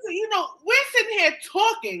unvaccinated. We're sitting here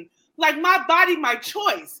talking like my body, my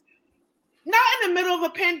choice. Not in the middle of a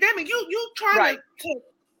pandemic. You trying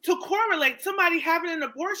to correlate somebody having an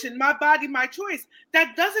abortion, my body, my choice.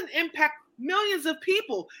 That doesn't impact millions of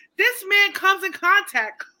people. This man comes in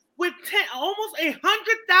contact with almost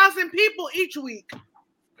 100,000 people each week.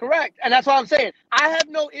 Correct. And that's what I'm saying. I have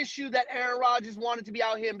no issue that Aaron Rodgers wanted to be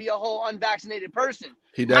out here and be a whole unvaccinated person.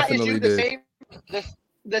 He definitely did.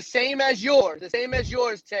 The same as yours,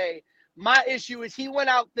 Tay. My issue is he went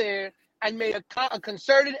out there and made a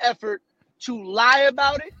concerted effort to lie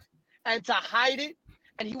about it and to hide it,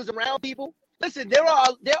 and he was around people. Listen, there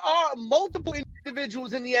are multiple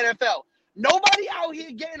individuals in the NFL. Nobody out here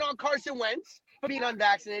getting on Carson Wentz for being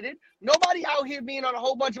unvaccinated. Nobody out here being on a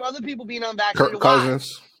whole bunch of other people being unvaccinated. Kirk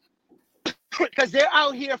Cousins. Because they're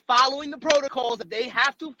out here following the protocols that they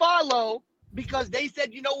have to follow because they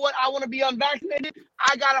said, you know what, I want to be unvaccinated.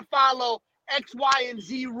 I got to follow X, Y, and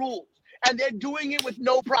Z rules. And they're doing it with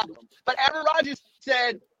no problem. But Aaron Rodgers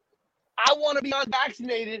said, I want to be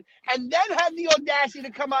unvaccinated, and then had the audacity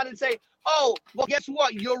to come out and say, oh, well, guess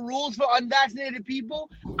what? Your rules for unvaccinated people,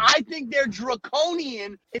 I think they're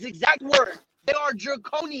draconian. It's exact word. They are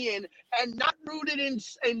draconian and not rooted in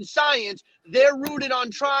science. They're rooted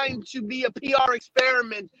on trying to be a PR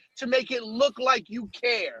experiment to make it look like you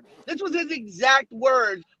care. This was his exact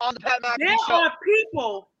words on the Pat McAfee show. There are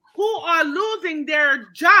people who are losing their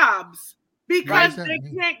jobs because they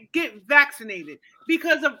can't get vaccinated,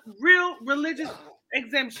 because of real religious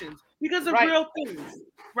exemptions, because of real things,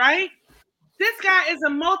 right? This guy is a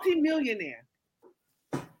multimillionaire.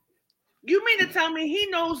 You mean to tell me he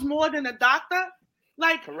knows more than a doctor?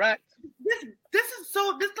 Like, correct. This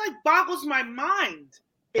like boggles my mind.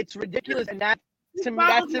 It's ridiculous, and that's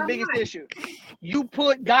the biggest issue. You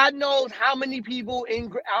put God knows how many people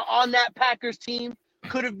on that Packers team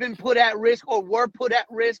could have been put at risk or were put at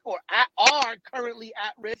risk or are currently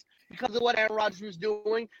at risk because of what Aaron Rodgers was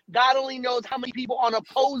doing. God only knows how many people on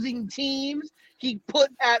opposing teams he put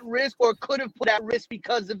at risk or could have put at risk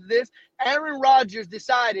because of this. Aaron Rodgers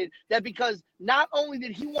decided that because not only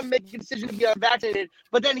did he want to make a decision to be unvaccinated,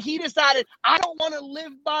 but then he decided, I don't want to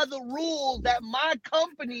live by the rules that my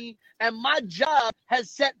company and my job has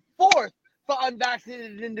set forth for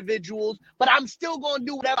unvaccinated individuals, but I'm still going to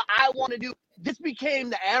do whatever I want to do. This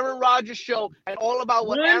became the Aaron Rodgers show and all about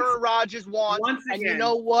what Aaron Rodgers wants. And you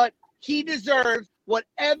know what? He deserves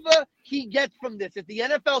whatever he gets from this. If the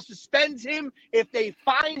NFL suspends him, if they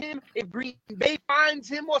fine him, if Green Bay fines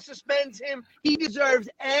him or suspends him, he deserves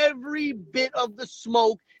every bit of the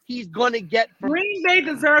smoke he's going to get from Green Bay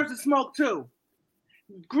deserves the smoke too.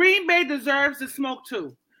 Green Bay deserves the smoke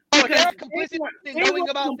too. Because they're complicit in knowing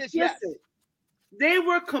about this, yes. They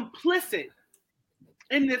were complicit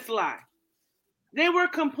in this lie. They were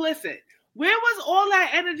complicit. Where was all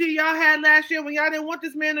that energy y'all had last year when y'all didn't want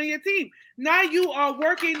this man on your team? Now you are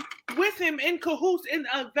working with him in cahoots in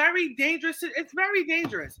a very dangerous. It's very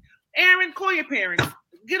dangerous. Aaron, call your parents.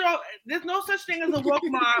 Get off. There's no such thing as a woke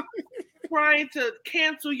mom trying to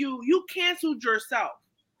cancel you. You canceled yourself.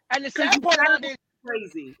 And the sad part of it is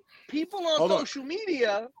crazy. People on social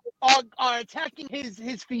media are attacking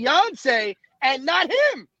his fiance and not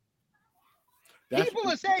him. People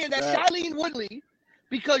are saying that Shailene Woodley,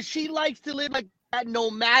 because she likes to live like that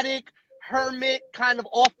nomadic, hermit, kind of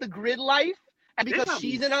off the grid life, and because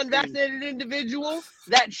she's an unvaccinated individual,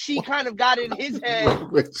 that she kind of got in his head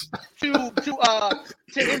to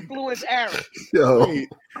influence Aaron. Yo,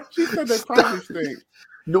 she said that probably thing.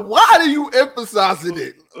 Why are you emphasizing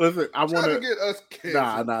it? Listen, I want to get us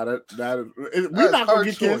canceled. Nah, we're not gonna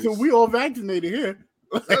get canceled. We all vaccinated here.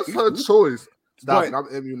 That's her choice. Stop it. I'm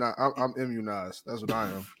immunized. I'm immunized. That's what I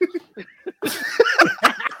am.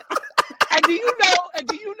 And do you know?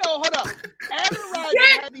 Hold up. Aaron Rodgers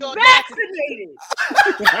had the vaccinated.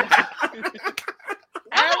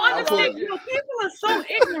 I don't understand. People are so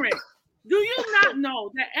ignorant. Do you not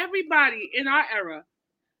know that everybody in our era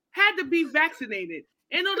had to be vaccinated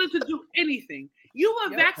in order to do anything? You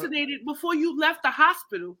were vaccinated before you left the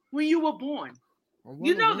hospital when you were born.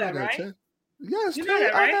 You know that, right? Yes, you know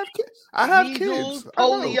that, right? I have measles, kids.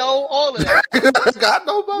 Polio, all of that. I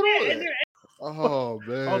know about all that. Oh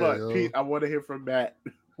man! Hold on, Pete. I want to hear from Matt.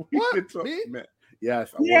 What? Me? Matt.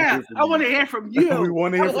 Yes. I want to hear from you. We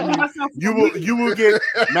want to hear from you. You will get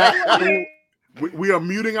Matt. We are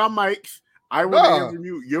muting our mics. I want to hear from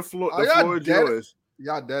you. Your floor. The floor is yours.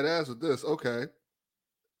 Y'all dead ass with this. Okay.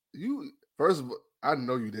 You first of all, I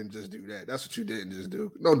know you didn't just do that. That's what you didn't just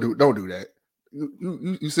do. Don't do that.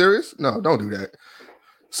 You serious? No, don't do that.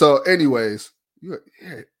 So, anyways, you're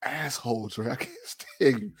assholes, right? I can't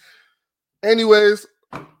stand you. Anyways,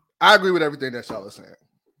 I agree with everything that y'all are saying.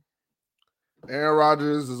 Aaron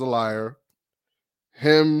Rodgers is a liar.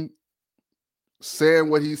 Him saying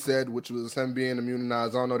what he said, which was him being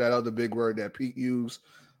immunized. I don't know that other big word that Pete used.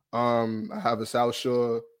 I have a South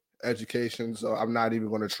Shore education, so I'm not even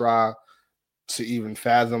going to try to even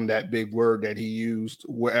fathom that big word that he used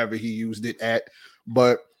wherever he used it at.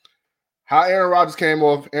 But how Aaron Rodgers came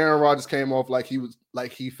off like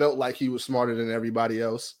he felt like he was smarter than everybody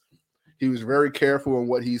else. He was very careful in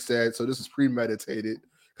what he said, so this is premeditated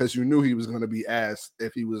because you knew he was going to be asked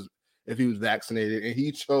if he was vaccinated, and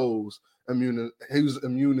he chose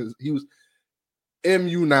he was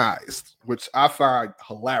immunized, which I find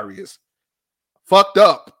hilarious. Fucked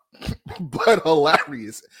up, but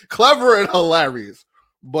hilarious. Clever and hilarious.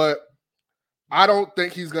 But I don't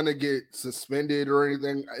think he's going to get suspended or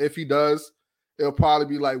anything. If he does, it'll probably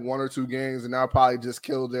be like 1 or 2 games, and that'll probably just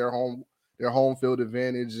kill their home field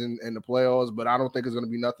advantage in the playoffs. But I don't think it's going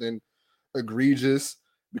to be nothing egregious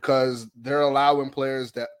because they're allowing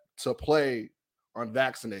players to play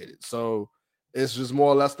unvaccinated. So it's just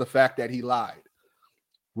more or less the fact that he lied,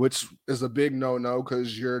 which is a big no-no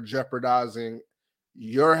because you're jeopardizing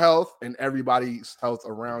your health and everybody's health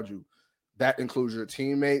around you. That includes your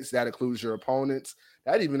teammates, that includes your opponents,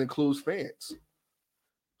 that even includes fans.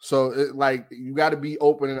 So you got to be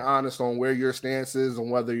open and honest on where your stance is and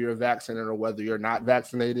whether you're vaccinated or whether you're not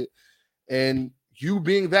vaccinated. And you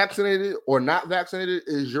being vaccinated or not vaccinated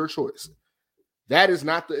is your choice. That is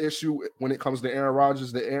not the issue when it comes to Aaron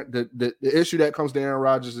Rodgers. The issue that comes to Aaron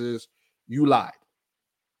Rodgers is you lied.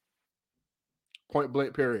 Point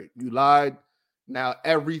blank, period. You lied. Now,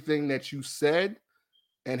 everything that you said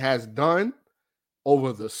and has done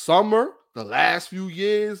over the summer, the last few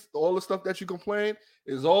years, all the stuff that you complained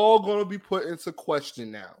is all going to be put into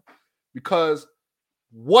question now. Because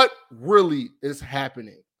what really is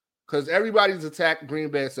happening? Because everybody's attacked Green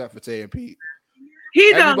Bay except for Tay and Pete.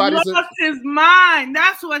 He done lost his mind.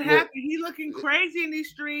 That's what happened. He looking crazy in these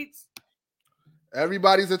streets.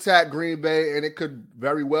 Everybody's attacked Green Bay, and it could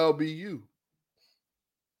very well be you.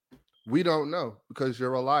 We don't know because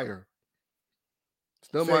you're a liar.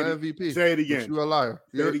 Still my MVP. Say it again. You're a liar.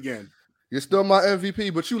 Say it again. You're still my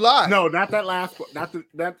MVP, but you lied. No, not that last part. Not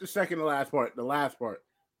the second to last part. The last part.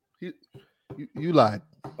 You lied.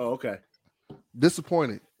 Oh, okay.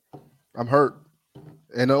 Disappointed. I'm hurt.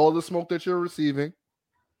 And all the smoke that you're receiving,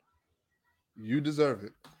 you deserve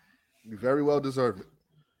it. You very well deserve it.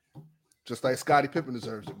 Just like Scottie Pippen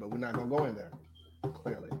deserves it, but we're not going to go in there.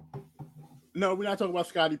 Clearly. No, we're not talking about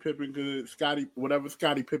Scottie Pippen because whatever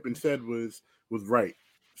Scottie Pippen said was right.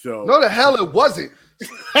 So no, the hell it wasn't.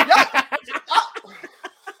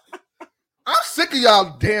 I'm sick of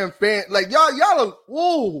y'all damn fans. Like y'all are.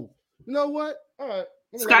 Whoa, you know what? All right.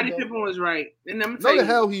 Scottie Pippen was right, and I'm no, the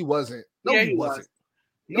hell he wasn't. No, yeah, he wasn't.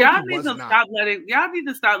 No, y'all need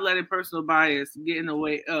to stop letting personal bias get in the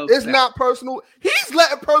way of. It's not personal. He's Just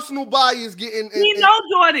letting personal bias get in. You know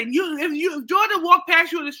Jordan. If Jordan walked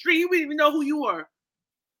past you in the street, you wouldn't even know who you were.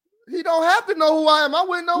 He don't have to know who I am. I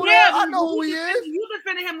wouldn't know that. I know who he is. You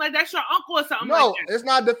defending him like that's your uncle or something. No, like that. it's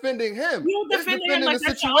not defending him. It's defending the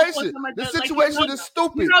situation. The situation is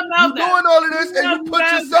stupid. You doing all of this and you put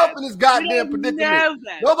yourself in this goddamn predicament.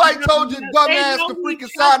 Nobody told your dumb ass to freaking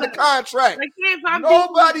sign the contract.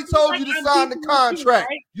 Nobody told you to sign the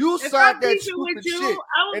contract. You signed that stupid shit,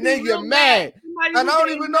 and then you're mad. And I don't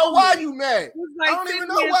even know why you mad. I don't even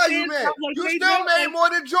know why you mad. You still made more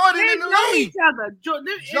than Jordan in the league.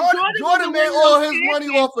 Jordan made all his money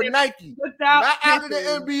off of Nike, not out of the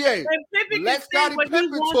NBA. Let Scottie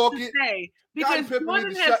Pippen talk it. Scottie Pippen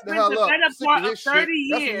needs to shut the hell up. Sick of his shit. That's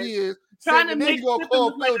what he is. Trying to make you gonna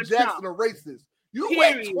call Phil Jackson a racist. You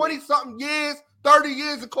wait 20-something years, 30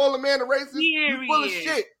 years to call a man a racist. You full of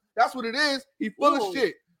shit. That's what it is. He full of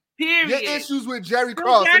shit. Period. Your issues with Jerry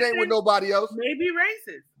Cross. It ain't with nobody else. Maybe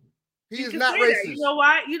racist. He is not racist. You know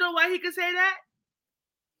why? You know why he can say that?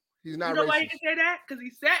 He's not racist. You know why he can say that? Because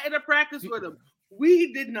he sat in a practice with him.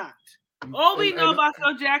 We did not. All we know about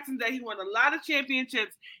Phil Jackson is that he won a lot of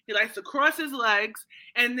championships. He likes to cross his legs,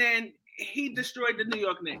 and then he destroyed the New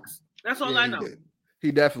York Knicks. That's all I know.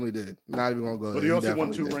 He definitely did. Not even gonna go. But he also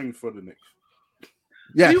won 2 rings for the Knicks.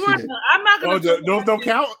 Yeah, I'm not gonna. Those don't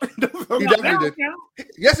count. He definitely did.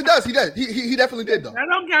 Yes, it does. He does. He definitely did though. That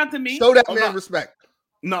don't count to me. Show that man respect.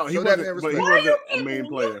 No, he wasn't. But he wasn't a main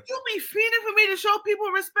player. You be fiending for me to show people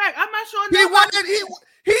respect. I'm not showing.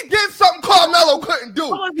 He did something Carmelo couldn't do.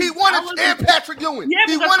 He won it, and Patrick Ewing. Yeah,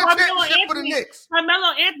 he won a championship for the Knicks.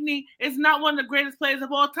 Carmelo Anthony is not one of the greatest players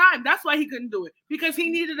of all time. That's why he couldn't do it, because he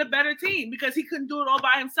needed a better team, because he couldn't do it all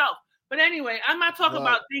by himself. But anyway, I'm not talking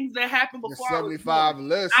about things that happened before. The 75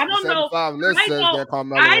 list. I don't know. 75 list says that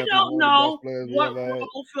Carmelo I don't know what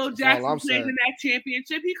role Phil Jackson played in that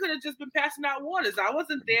championship. He could have just been passing out waters. I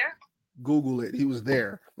wasn't there. Google it. He was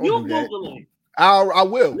there. You Google it. I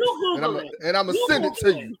will. You Google it. And I'm going to send it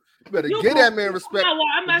to you. You better give that man respect.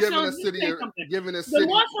 I'm not giving showing a city. The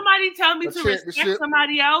more somebody tell me to respect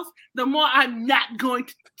somebody else, the more I'm not going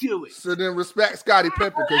to do it. So then respect Scottie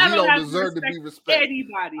Pippen, because he don't deserve to be respected.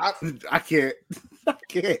 Anybody. I can't.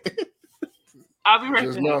 I'll be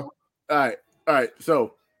right back. All right.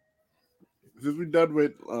 So since we're done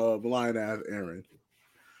with the line ass Aaron,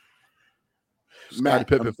 Scottie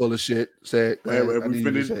Pippen full of shit. Said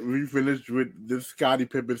we finished with this Scottie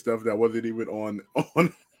Pippen stuff that wasn't even on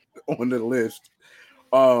the list.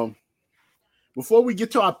 Before we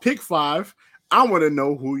get to our pick 5, I want to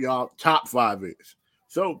know who y'all top 5 is.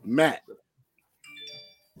 So Matt,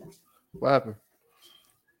 what happened?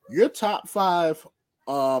 Your top 5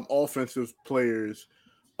 offensive players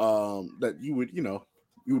that you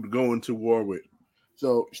would go into war with.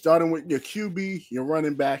 So starting with your QB, your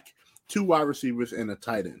running back, 2 wide receivers, and a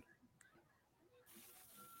tight end.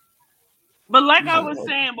 But like I was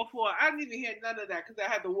saying before, I didn't even hear none of that because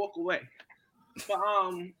I had to walk away. But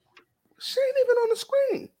she ain't even on the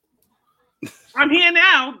screen. I'm here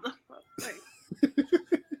now.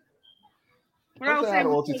 What I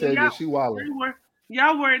was saying, she wilding.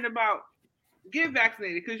 Y'all worried about get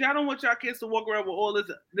vaccinated because y'all don't want y'all kids to walk around with all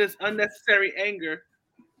this unnecessary anger,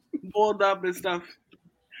 balled up and stuff.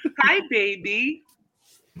 Hi, baby.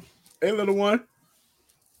 Hey, little one.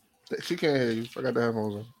 She can't hear you. I got the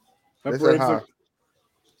headphones on.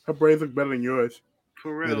 Her braids look better than yours.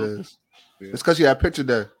 For real. It is. Yeah. It's because she had picture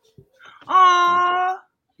day. Aww.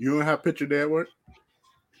 You don't have picture day at work?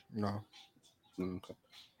 No. Okay.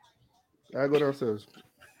 I go downstairs.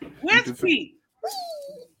 Where's Pete?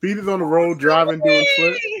 Pete is on the road driving, doing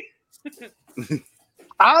flips.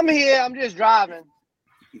 I'm here. I'm just driving.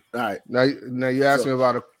 All right. Now you asked me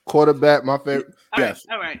about a quarterback. My favorite. Yes.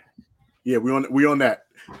 All right. Yeah, we on that.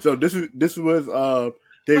 So this was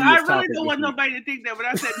David's I really don't want nobody to think that when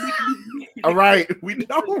I said all right, we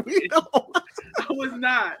know. I was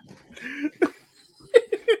not.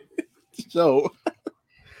 So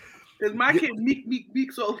because my kid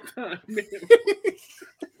meeks all the time. Man.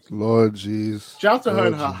 Lord jeez. Shout out to her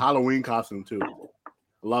in her Halloween costume too.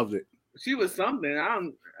 Loved it. She was something.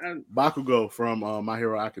 Bakugo from My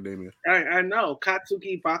Hero Academia. I know.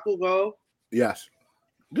 Katsuki Bakugo. Yes.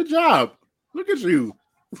 Good job. Look at you.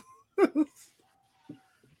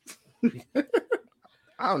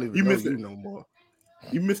 I don't even know you no more.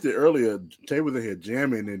 You missed it earlier. Tay was in here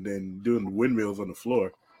jamming and then doing the windmills on the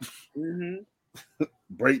floor. Mm-hmm.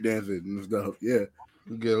 Breakdancing and stuff. Yeah.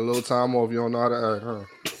 You get a little time off. You don't know how to act, huh?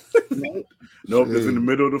 Nope. It's in the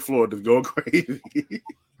middle of the floor. Just go crazy.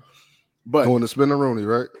 But going to spin a Rooney,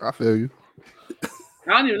 right? I feel you.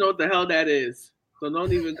 I don't even know what the hell that is. So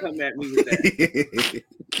don't even come at me with that.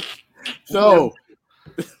 So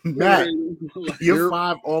Matt, your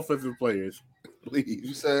 5 offensive players, You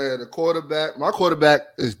please. said a quarterback. My quarterback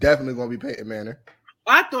is definitely going to be Peyton Manning.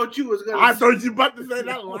 I thought you was gonna. I thought you about to say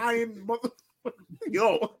that lying motherfucker.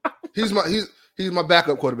 Yo, He's my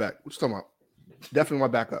backup quarterback. What you talking about? Definitely my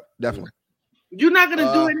backup. Definitely. You're not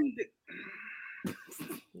gonna do anything.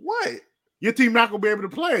 What? your team not gonna be able to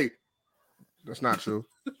play. That's not true.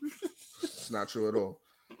 It's not true at all.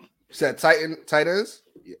 You said tight ends?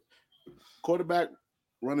 Yeah. Quarterback,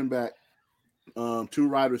 running back, 2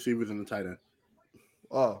 wide receivers, and a tight end.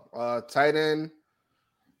 Oh, tight end.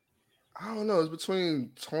 I don't know. It's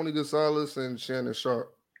between Tony Gonzalez and Shannon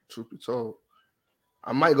Sharp. Truth be told,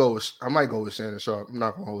 I might go with Shannon Sharp. I'm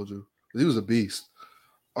not gonna hold you. He was a beast.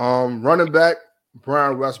 Running back,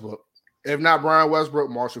 Brian Westbrook. If not Brian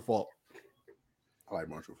Westbrook, Marshall Faulk. I like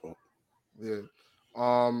Marshall Faulk. Yeah.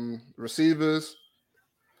 Receivers.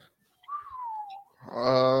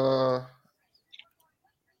 Damn.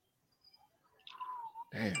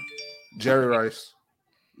 Jerry Rice.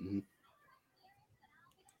 Mm-hmm.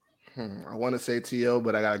 I want to say T.O.,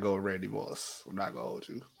 but I gotta go with Randy Moss. I'm not gonna hold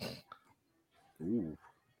you. Ooh.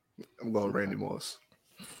 I'm going with Randy Moss.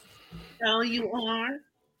 Oh, you are.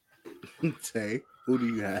 Tay, who do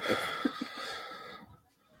you have?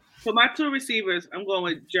 For my 2 receivers, I'm going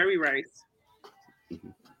with Jerry Rice.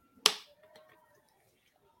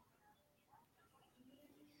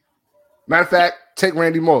 Matter of fact, take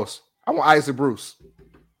Randy Moss. I want Isaac Bruce.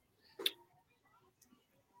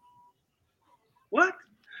 What?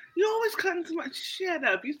 You always cutting too much. Shut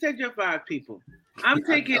up. You said you're 5 people. I'm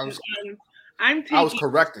taking. I was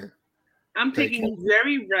correcting. I'm taking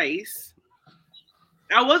Jerry Rice.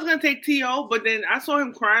 I was gonna take T.O., but then I saw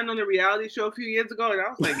him crying on the reality show a few years ago, and I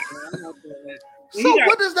was like, I'm not doing that.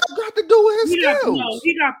 What does that got to do with his skills?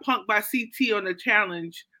 He got punked by CT on the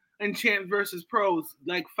challenge in Champs versus Pros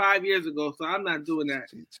like 5 years ago, so I'm not doing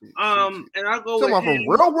that. And I'll go with him. From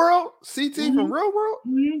Real World? CT from Real World?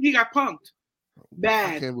 Mm-hmm. He got punked.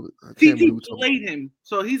 Bad. CT delayed him,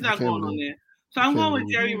 so he's not going on there. So I'm going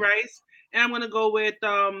with Jerry Rice, and I'm going to go with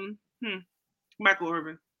Michael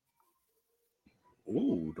Irvin.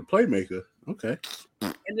 Ooh, the playmaker. Okay.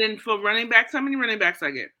 And then for running backs, how many running backs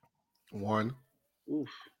I get? 1. Oof.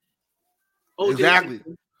 Exactly.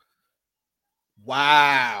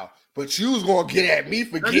 Wow. But you was going to get at me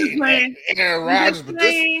for getting Aaron Rodgers, but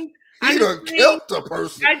this he done killed the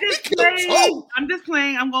person. I'm just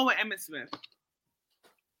playing. I'm going with Emmitt Smith.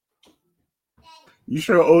 You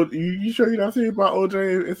sure? You sure you're not serious about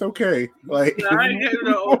OJ? It's okay. Like, no, I ain't getting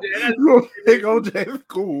no OJ. You don't think OJ is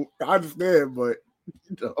cool? I understand, but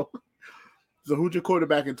you know. So, who's your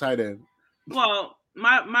quarterback and tight end? Well,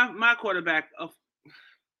 my quarterback of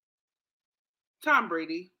Tom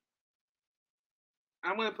Brady.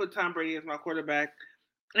 I'm gonna put Tom Brady as my quarterback.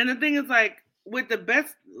 And the thing is, like, with the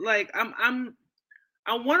best, like, I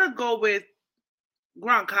want to go with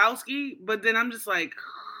Gronkowski, but then I'm just like,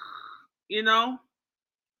 you know.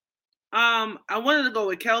 I wanted to go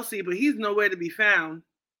with Kelsey, but he's nowhere to be found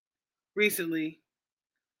recently.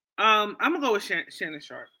 I'm gonna go with Shannon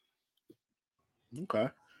Sharp. Okay,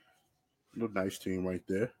 little nice team right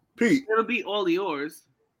there. Pete, it'll be all yours.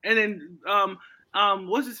 And then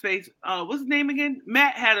what's his face? What's his name again?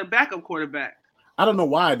 Matt had a backup quarterback. I don't know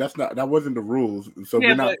why. That wasn't the rules. So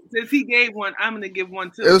yeah, but since he gave one, I'm gonna give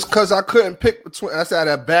one too. It was because I couldn't pick between. I said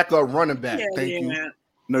a backup running back. Thank you.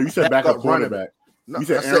 No, you said backup quarterback. No, you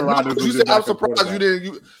said Aaron Rodgers. You said I'm surprised you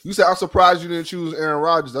didn't. You said I'm surprised you didn't choose Aaron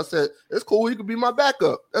Rodgers. I said it's cool. He could be my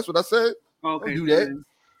backup. That's what I said. Okay, don't do that.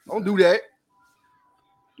 Don't do that.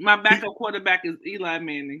 My backup quarterback is Eli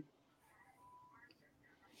Manning.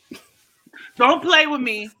 Don't play with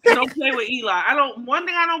me. Don't play with Eli. One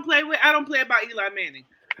thing I don't play with. I don't play about Eli Manning.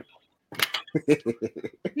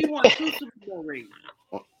 He won 2 Super Bowl rings.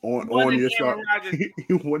 On your starter.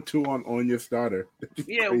 You won 2 on your starter.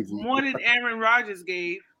 Yeah, crazy. More than Aaron Rodgers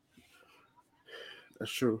gave.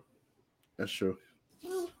 That's true.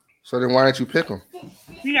 So then why didn't you pick him?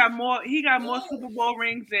 He got more Super Bowl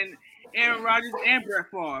rings than Aaron Rodgers and Brett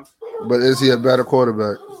Favre. But is he a better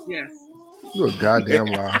quarterback? Yes. You're a goddamn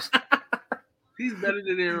liar. He's better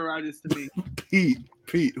than Aaron Rodgers to me.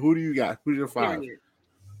 Pete, who do you got? Who's your 5?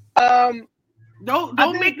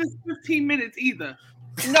 Don't make this 15 minutes either.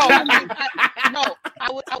 No,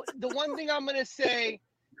 the one thing I'm gonna say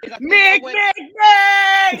is Nick.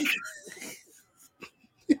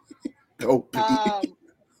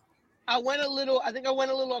 I went a little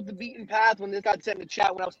off the beaten path when this got sent in the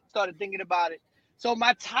chat when I started thinking about it. So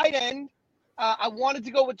my tight end, I wanted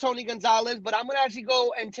to go with Tony Gonzalez, but I'm gonna actually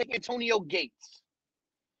go and take Antonio Gates.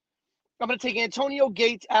 I'm gonna take Antonio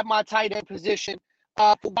Gates at my tight end position.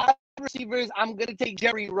 For wide receivers, I'm going to take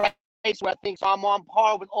Jerry Rice, where I think so. I'm on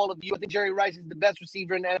par with all of you. I think Jerry Rice is the best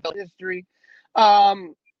receiver in NFL history.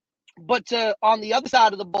 But on the other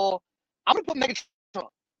side of the ball, I'm going to put Megatron.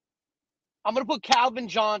 I'm going to put Calvin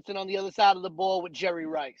Johnson on the other side of the ball with Jerry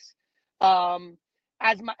Rice. At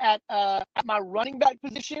my running back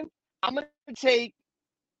position, I'm going to take,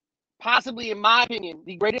 possibly, in my opinion,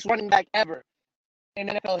 the greatest running back ever in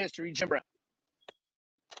NFL history, Jim Brown.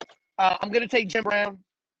 I'm going to take Jim Brown.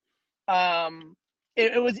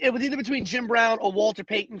 It was either between Jim Brown or Walter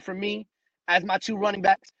Payton for me as my two running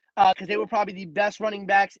backs, because they were probably the best running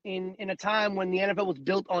backs in a time when the NFL was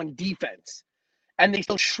built on defense, and they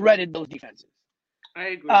still shredded those defenses. I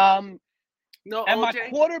agree. No, and OJ? My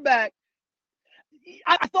quarterback,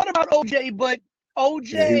 I thought about OJ, but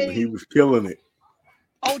OJ... Yeah, he was killing it.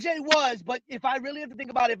 OJ was, but if I really have to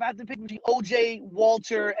think about it, if I have to pick between OJ,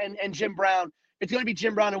 Walter, and Jim Brown, it's going to be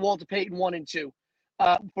Jim Brown and Walter Payton 1 and 2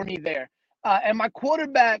 for me there. And my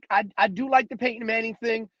quarterback, I do like the Peyton Manning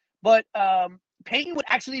thing, but Peyton would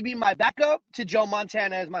actually be my backup to Joe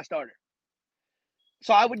Montana as my starter.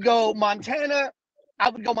 So I would go Montana. I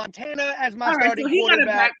would go Montana as my starting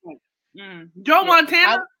quarterback. Joe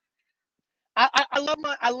Montana. I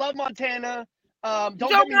love Montana. Don't Joe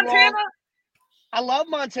get me Montana. wrong. I love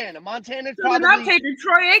Montana. Montana's So probably. I'm taking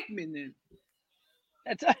Troy Aikman then.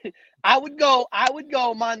 I would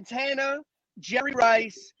go Montana, Jerry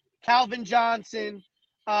Rice, Calvin Johnson,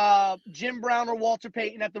 Jim Brown or Walter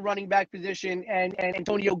Payton at the running back position, and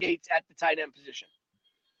Antonio Gates at the tight end position.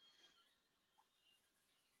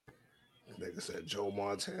 Nigga said Joe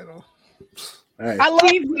Montana. Hey. I love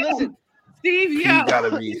listen. Steve Young.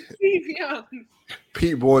 Gotta be Steve Young.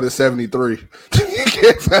 Pete born in 73.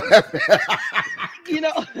 You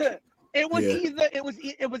know, it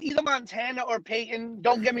was either Montana or Peyton.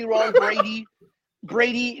 Don't get me wrong, Brady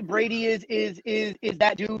is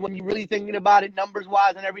that dude when you're really thinking about it, numbers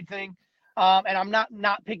wise and everything. And I'm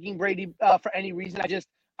not picking Brady for any reason.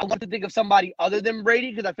 I want to think of somebody other than Brady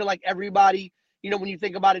because I feel like everybody, you know, when you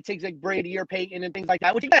think about it, takes like Brady or Peyton and things like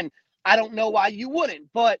that. Which again, I don't know why you wouldn't,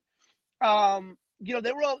 but you know,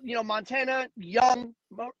 they were all, you know, Montana, Young.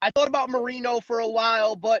 I thought about Marino for a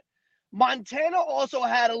while, but Montana also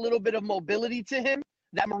had a little bit of mobility to him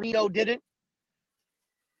that Marino didn't.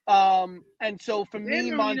 And so for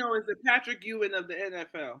me, Marino is the Patrick Ewing of the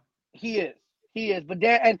NFL. He is. But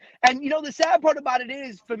Dan, and you know, the sad part about it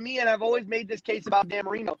is for me, and I've always made this case about Dan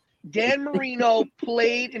Marino. Dan Marino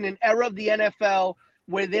played in an era of the NFL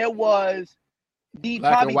where there was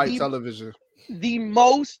black and white television. The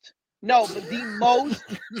most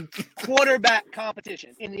quarterback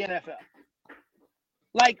competition in the NFL.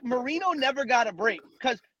 Like Marino never got a break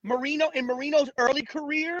because in Marino's early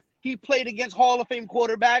career, he played against Hall of Fame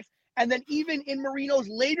quarterbacks. And then even in Marino's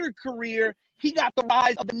later career, he got the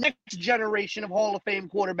rise of the next generation of Hall of Fame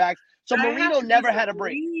quarterbacks. So Marino never had a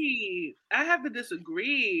break. I have to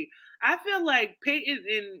disagree. I feel like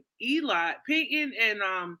Peyton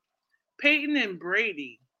and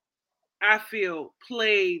Brady, I feel,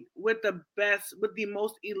 played with the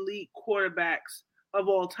most elite quarterbacks of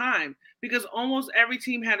all time because almost every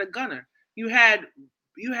team had a gunner. You had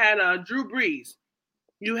Drew Brees,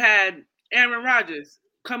 you had Aaron Rodgers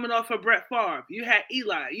coming off of Brett Favre, you had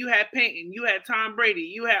Eli, you had Peyton, you had Tom Brady,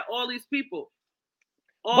 you had all these people.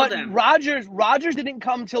 But Rodgers didn't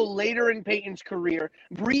come till later in Peyton's career.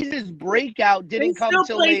 Brees' breakout didn't come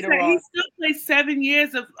till later on. He still played 7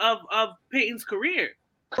 years of Peyton's career.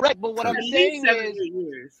 Correct, but what I'm saying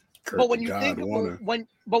is, but when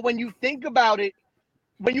you think about it,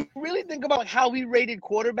 when you really think about how we rated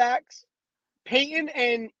quarterbacks, Peyton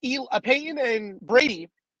and Brady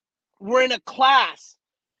were in a class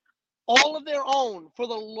all of their own for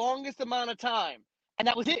the longest amount of time, and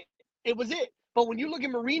that was it. It was it. But when you look at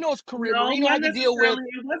Marino's career, Marino had to deal with.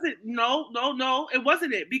 It wasn't. No. It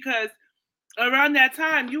wasn't it because around that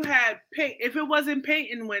time you had if it wasn't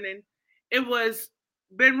Peyton winning, it was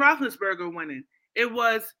Ben Roethlisberger winning. It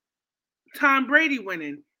was Tom Brady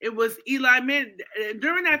winning. It was Eli Manning.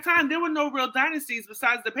 During that time, there were no real dynasties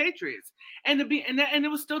besides the Patriots, and it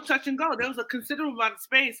was still touch and go. There was a considerable amount of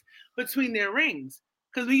space between their rings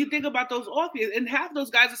because when you think about those off years, and half those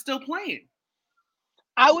guys are still playing.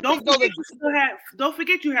 I would don't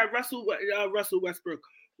forget you had Russell Westbrook,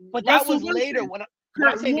 but that was later. When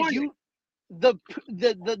I say you, the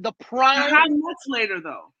prime. How much later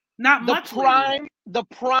though? Not much. The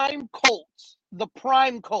prime Colts,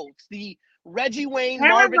 the Reggie Wayne,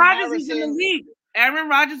 Marvin Harrison. Was in the league. Aaron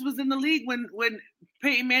Rodgers was in the league when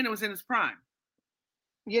Peyton Manning was in his prime.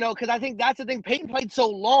 You know, because I think that's the thing. Peyton played so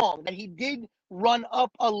long that he did run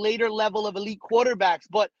up a later level of elite quarterbacks.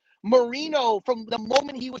 But Marino, from the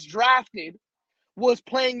moment he was drafted, was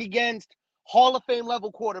playing against Hall of Fame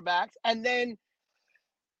level quarterbacks, and then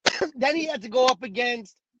he had to go up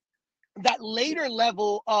against that later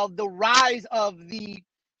level of the rise of the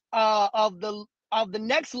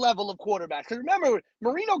next level of quarterbacks. Because remember,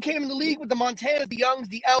 Marino came in the league with the Montanas, the Youngs,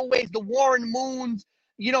 the Elways, the Warren Moons,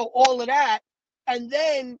 all of that. And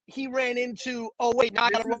then he ran into,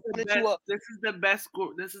 this is the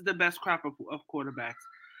best crop of quarterbacks.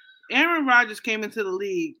 Aaron Rodgers came into the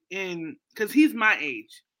league because he's my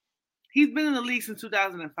age. He's been in the league since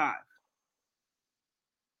 2005.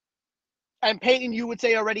 And Peyton, you would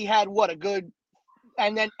say, already had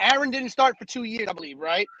and then Aaron didn't start for 2 years, I believe,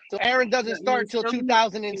 right? So Aaron doesn't start until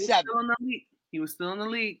 2007. He was still in the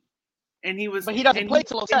league. But he doesn't play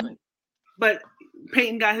till 07. But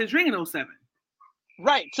Peyton got his ring in 07.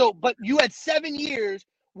 Right. So, but you had 7 years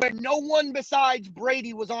where no one besides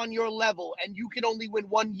Brady was on your level, and you could only win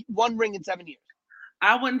one ring in 7 years.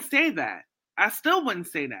 I wouldn't say that. I still wouldn't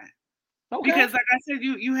say that. Okay. Because, like I said,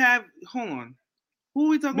 you have. Hold on. Who are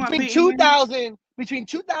we talking about? Between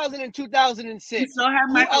 2000 and 2006. You still have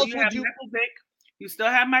Michael. Michael Vick. You still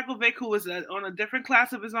have Michael Vick, who was on a different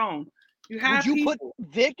class of his own. Would you put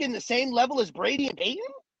Vick in the same level as Brady and Peyton?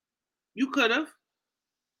 You could have.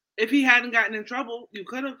 If he hadn't gotten in trouble, you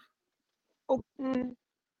could have.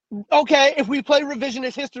 Okay, if we play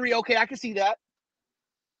revisionist history, okay, I can see that.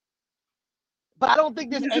 But I don't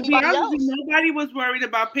think there's anybody else. Nobody was worried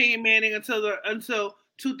about Peyton Manning until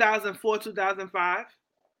 2004, 2005.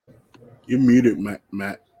 You're muted,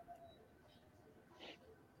 Matt.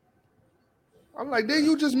 I'm like, did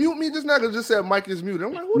you just mute me just now? Because just said Mike is muted.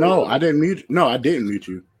 I'm like, no, I didn't mute. No, I didn't mute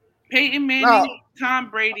you. Peyton Manning, Tom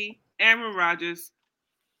Brady, Aaron Rodgers,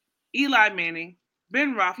 Eli Manning,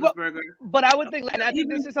 Ben Roethlisberger. But I would think, and I think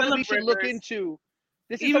this is something we should look into.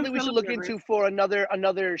 This is something we should look into for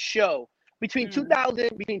another show. Between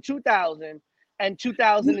 2000 and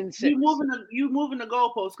 2006. You moving the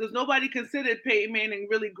goalposts because nobody considered Peyton Manning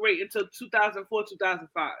really great until 2004,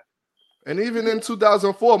 2005. And even in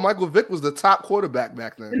 2004, Michael Vick was the top quarterback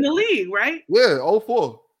back then. In the league, right? Yeah,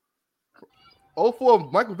 04. 04,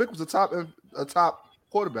 Michael Vick was a top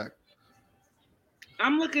quarterback.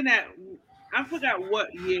 I'm looking at, I forgot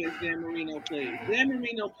what years Dan Marino played.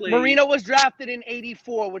 Marino was drafted in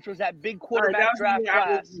 84, which was that big quarterback draft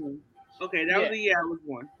class. Okay, that was the year I was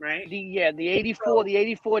born, right? The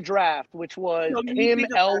 84 draft, which was him,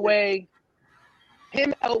 Elway.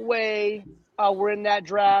 Were in that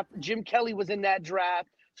draft. Jim Kelly was in that draft.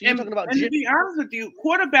 So you're talking about to be honest with you,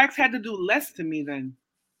 quarterbacks had to do less to me then.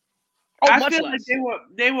 I feel less. Like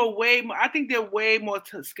they were way more. I think they're way more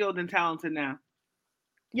skilled and talented now.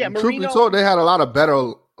 Yeah, Marino. Truth be told, they had a lot of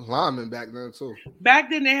better linemen back then too.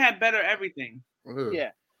 Back then, they had better everything.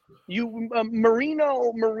 Yeah.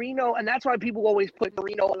 Marino, and that's why people always put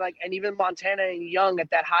Marino and even Montana and Young at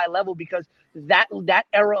that high level, because that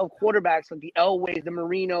era of quarterbacks, like the Elways, the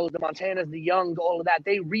Marinos, the Montanas, the Youngs, all of that,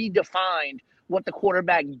 they redefined what the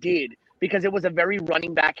quarterback did, because it was a very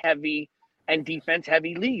running back heavy and defense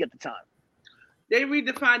heavy league at the time. They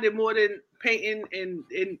redefined it more than Peyton and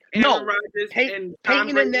Aaron Rodgers and Tom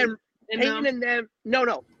Brady.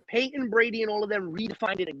 Peyton, Brady, and all of them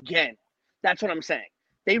redefined it again. That's what I'm saying.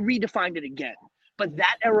 They redefined it again. But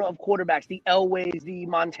that era of quarterbacks, the Elways, the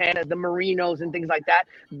Montanas, the Marinos, and things like that,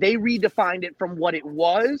 they redefined it from what it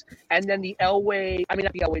was. And then the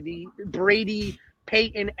Brady,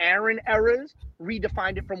 Peyton, Aaron eras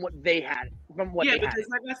redefined it from what they had. Because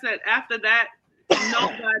like I said, after that,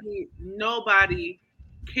 nobody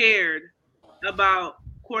cared about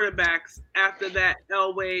quarterbacks after that.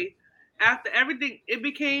 Elway, after everything, it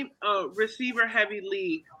became a receiver-heavy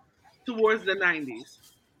league towards the 90s.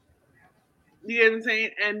 You get what I'm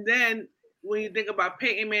saying? And then when you think about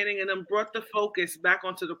Peyton Manning and them brought the focus back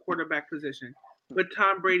onto the quarterback position with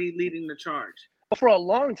Tom Brady leading the charge. For a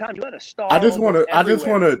long time, you had a star. I just want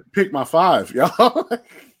to pick my five, y'all.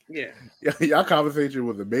 Yeah, y'all conversation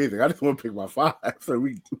was amazing. I just want to pick my five so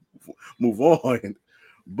we move on.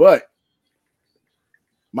 But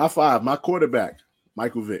my five, my quarterback,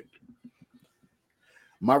 Michael Vick.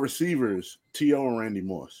 My receivers, T.O. and Randy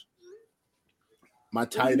Moss. My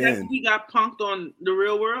tight end. He got punked on the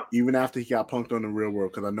Real World? Even after he got punked on the Real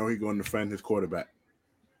World, because I know he's going to defend his quarterback.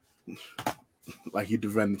 Like he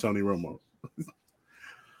defended Tony Romo.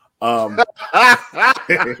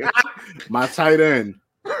 My tight end.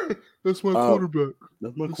 That's my quarterback.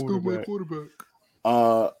 That's my quarterback. Still my quarterback.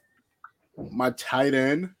 My tight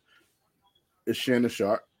end is Shannon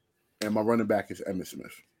Sharp, and my running back is Emmitt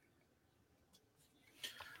Smith.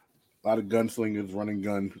 A lot of gunslingers, running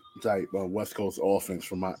gun type West Coast offense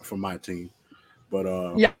from my team, but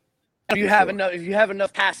If you have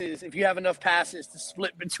enough passes to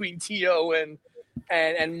split between T.O.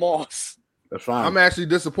 and Moss. That's fine. I'm actually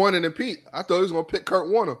disappointed in Pete. I thought he was gonna pick Kurt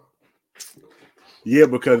Warner. Yeah,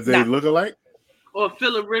 because they look alike. Or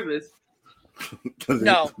Phillip Rivers.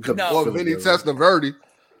 No. Or Vinny Testaverde.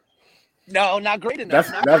 No, not great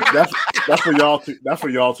enough. That's for y'all too. That's for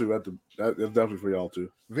y'all too. That's definitely for y'all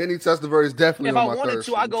too. Vinny Testaverde is definitely on my third.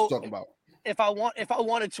 If I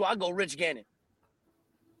wanted to, I go Rich Gannon.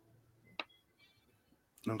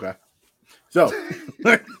 Okay, so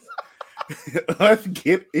let's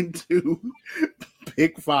get into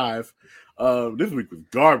pick 5. This week was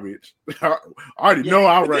garbage. I already know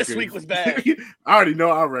our record. This week was bad. I already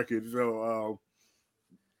know our record. So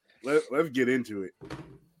let's get into it.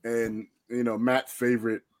 And Matt's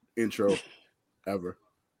favorite intro ever.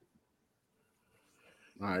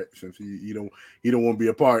 All right, since he don't want to be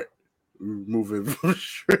a part, we're moving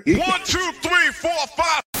straight. 1, 2, 3, 4,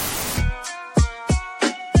 5.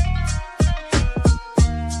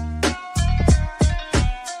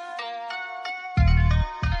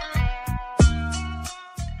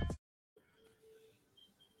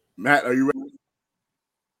 Matt, are you ready?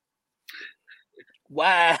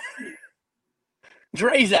 Wow.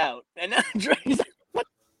 Dre's out. And now Dre's out.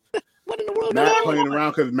 What in the world? Matt playing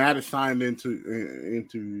around because Matt is signed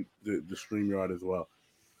into the StreamYard as well.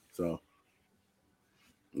 So,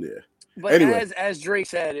 yeah. But anyway. as Drake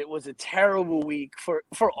said, it was a terrible week for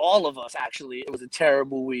all of us, actually. It was a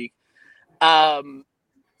terrible week. I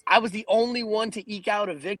was the only one to eke out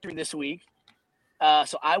a victory this week.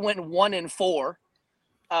 So I went 1-4.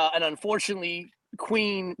 And unfortunately,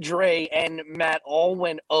 Queen, Dre, and Matt all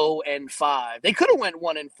went 0-5. They could have went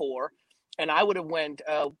 1-4, and I would have went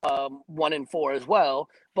 1-4 as well.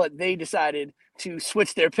 But they decided to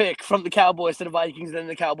switch their pick from the Cowboys to the Vikings, and then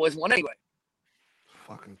the Cowboys won anyway.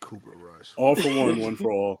 Fucking Cooper Rush. All for one, one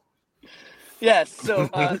for all. Yes. So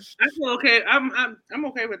I feel okay. I'm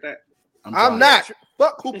okay with that. I'm not.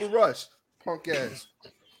 Fuck Cooper Rush, punk ass.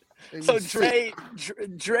 So Dre,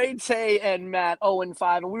 Tay, and Matt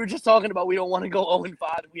 0-5, and we were just talking about we don't want to go 0-5.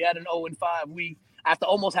 We had an 0-5 week after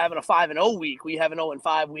almost having a 5-0 week. We have an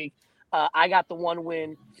 0-5 week. I got the one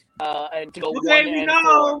win, and to go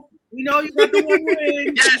 1-4. We know you got the one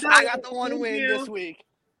win. Yes, I got the one win this week.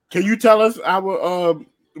 Can you tell us what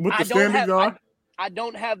the standings are? I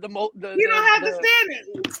don't have You don't have the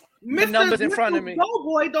standings. The numbers in front of me. Go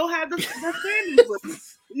boy don't have the standings with me.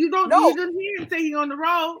 You don't. No. You didn't hear him say he on the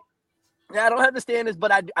road. Yeah, I don't have the standings, but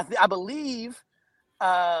I believe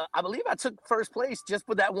I took first place just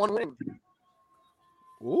for that one win.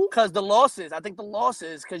 Because the losses,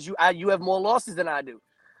 because you have more losses than I do.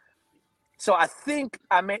 So I think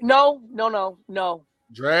I may no.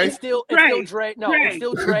 Dre? It's still Dre. No, it's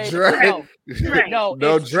still Dre. Dre. Dre. No,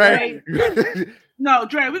 Dre. No,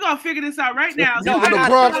 Dre, we're gonna figure this out right now. He from the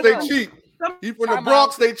Bronx, they cheat. He from the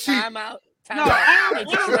Bronx, they cheat. Time out. No, I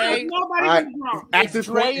don't nobody was wrong. At this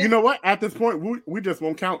point, you know what? At this point, we just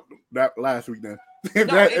won't count that last week then. No.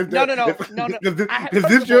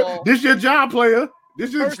 This your job, player.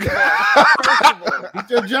 This your job,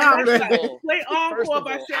 man. Play encore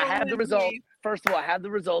by I have the results. First of all, I have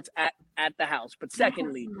the results at the house. But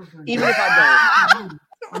secondly, even if I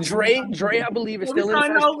don't, Dre, I believe is still in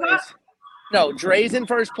first place. No, Dre's in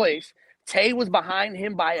first place. Tay was behind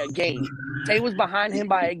him by a game. I was behind Tay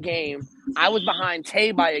by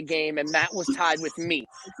a game, and Matt was tied with me.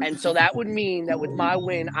 And so that would mean that with my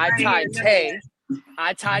win, I tied Tay.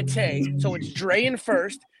 So it's Dre in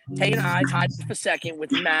first. Tay and I tied for second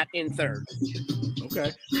with Matt in third.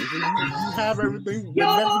 Okay. You have everything. The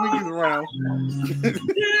next week is around.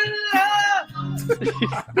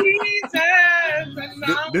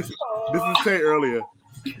 This is Tay earlier.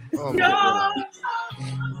 Oh,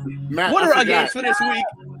 Matt, what are our games for this week?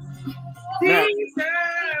 Matt,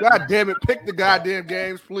 God damn it. Pick the goddamn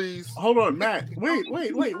games, please. Hold on, Matt. Wait.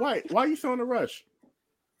 Why are you so in a rush?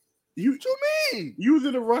 You mean? You was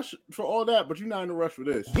in a rush for all that, but you're not in a rush for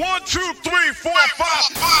this. 1, 2, 3, 4,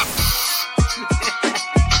 5.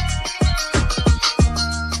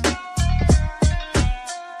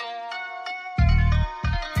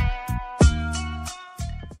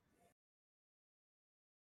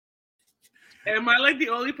 Am I like the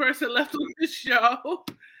only person left on the show?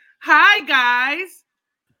 Hi, guys.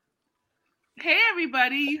 Hey,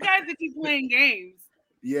 everybody. You guys that keep playing games.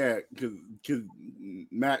 Yeah, because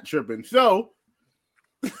Matt tripping. So,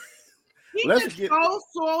 He's so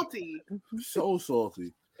salty. So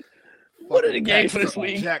salty. What are the games for this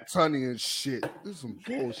week? Jack Tunney and shit. This is some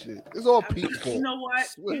bullshit. It's all Pete's fault. You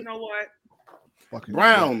know what? Fucking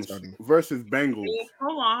Browns versus Bengals.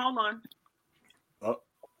 Hold on. Oh.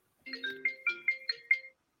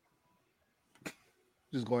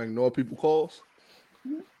 Just going to ignore people calls.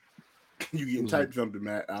 You getting typed something,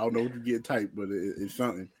 Matt. I don't know what you get typed, but it's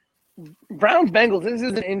something. Browns Bengals. This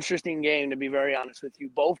is an interesting game, to be very honest with you.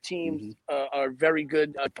 Both teams are very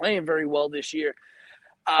good, playing very well this year.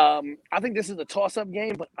 I think this is a toss-up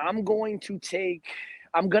game, but I'm going to take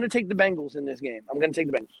the Bengals in this game. I'm going to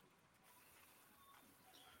take the Bengals.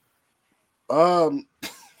 I'm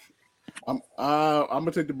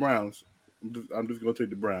gonna take the Browns. I'm just gonna take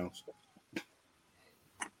the Browns.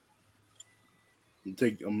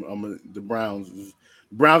 The Browns.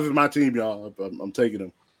 Browns is my team, y'all. I'm taking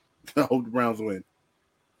them. I hope the Browns win.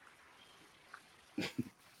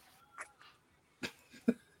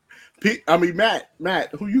 Matt,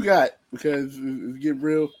 who you got? Because it's getting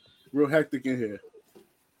real hectic in here.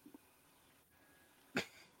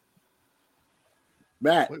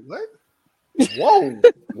 Matt. Wait, what?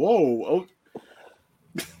 Whoa.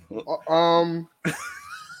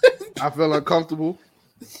 I feel uncomfortable.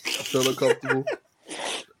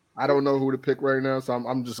 I don't know who to pick right now, so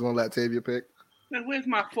I'm just gonna let Tavia pick. Now, where's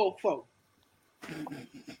my fofo?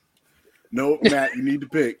 No, Matt, you need to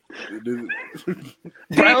pick.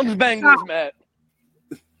 Browns Bengals, Matt.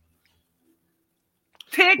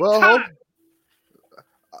 TikTok.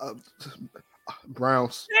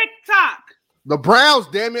 Browns. TikTok. The Browns,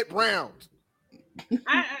 damn it, Browns.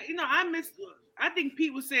 I think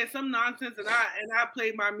Pete was saying some nonsense, and I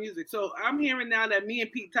played my music. So I'm hearing now that me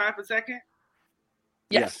and Pete tied for second.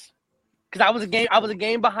 Yes, because I was a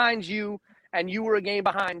game behind you, and you were a game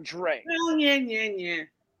behind Dre. Oh, yeah.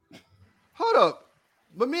 Hold up,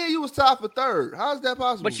 but me and you was tied for third. How is that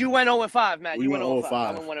possible? But you went 0-5, Matt. We You went went 0-5. 0-5.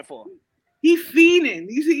 I went 1-4. He feeding.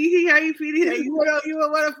 You see how he feeding? Hey, you went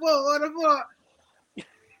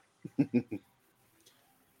 1-4.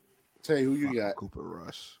 Say who you got? Cooper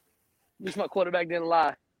Rush. At least my quarterback didn't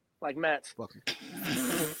lie, like Matt's. Fucking.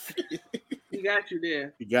 He got you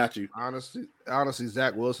there. He got you. Honestly,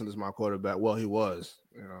 Zach Wilson is my quarterback. Well, he was.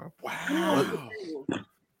 You know. Wow.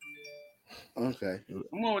 Okay.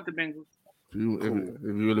 I'm going with the Bengals. If you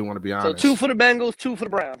really want to be So honest. 2 for the Bengals, 2 for the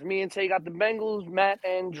Browns. Me and Tay got the Bengals. Matt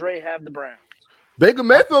and Dre have the Browns. Baker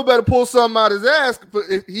Mayfield better pull something out his ass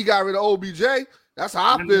if he got rid of OBJ. That's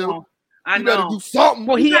how I feel. I He better know. do something.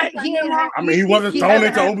 Well, he wasn't thrown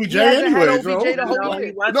into OBJ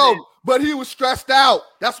anyway. No, but he was stressed out.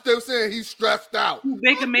 That's what they were saying. He's stressed out.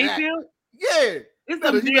 Baker Mayfield? Yeah. It's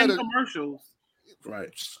the damn commercials.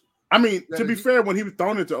 Right. I mean, to be fair, when he was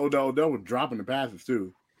thrown into Odell was dropping the passes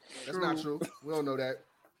too. That's not true. We don't know that.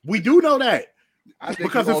 We do know that. I think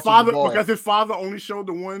Because his father only showed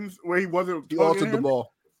the ones where he wasn't. He altered the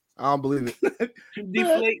ball. I don't believe it.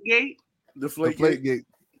 Deflate gate. Deflate gate.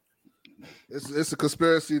 It's a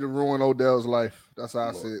conspiracy to ruin Odell's life. That's how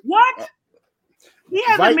I see it. What? He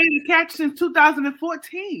hasn't made a catch since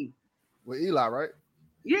 2014. With Eli, right?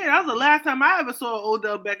 Yeah, that was the last time I ever saw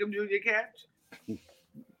Odell Beckham Jr. catch.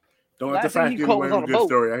 Don't let the fact give away a good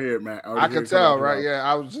story. I hear it, man. I can tell, right? Yeah,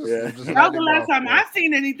 I was just. That was the last time I've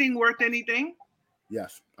seen anything worth anything.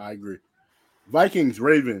 Yes, I agree. Vikings,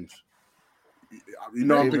 Ravens. You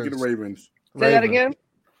know, Ravens. I'm picking the Ravens. Say that again.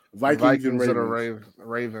 Vikings and are Ravens. the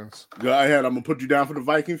Ravens. Go ahead. I'm gonna put you down for the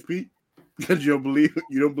Vikings, Pete, because you don't believe.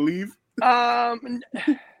 You don't believe. Put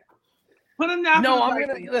him down. No, I'm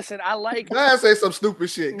gonna listen. I like. Go ahead, say some stupid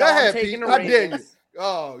shit. Go ahead, Pete. I dare you.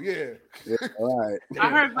 Oh yeah. All right. I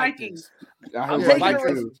heard Vikings. I I'm heard taking Vikings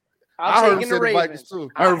the too. I heard taking him the say the Ravens. Vikings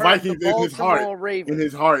too. I heard Vikings the in his heart. Baltimore Ravens. In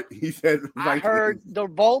his heart, he said Vikings. I heard the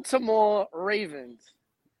Baltimore Ravens.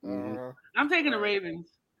 I'm taking the Ravens.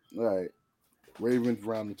 All right. Ravens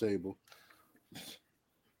around the table.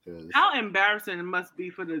 How embarrassing it must be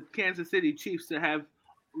for the Kansas City Chiefs to have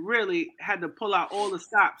really had to pull out all the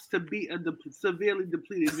stops to beat a severely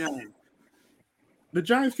depleted Giants. The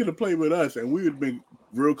Giants could have played with us, and we would have been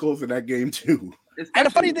real close in that game too. And the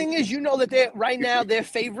funny thing is, you know that they're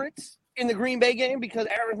favorites in the Green Bay game because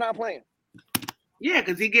Aaron's not playing. Yeah,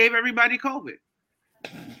 because he gave everybody COVID.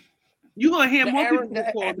 You're gonna hear more people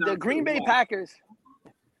call the Green Bay Packers.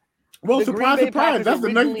 Well, surprise! That's the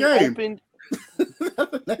next game.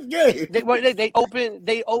 That's the next game.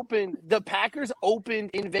 They opened. The Packers opened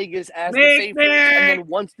in Vegas as the favorites, and then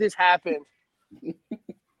once this happened,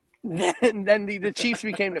 then the Chiefs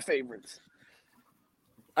became the favorites.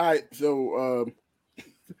 All right, so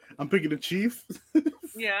I'm picking the Chiefs.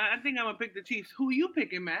 Yeah, I think I'm gonna pick the Chiefs. Who are you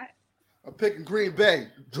picking, Matt? I'm picking Green Bay.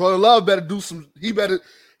 Jordan Love better do some. He better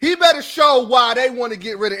show why they want to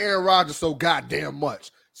get rid of Aaron Rodgers so goddamn much.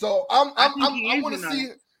 So I want to see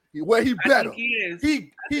where he better. I think he is. I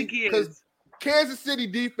think he is. Kansas City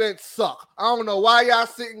defense suck. I don't know why y'all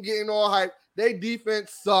sitting getting all hype. They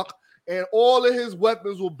defense suck, and all of his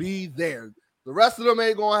weapons will be there. The rest of them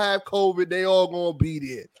ain't gonna have COVID. They all gonna be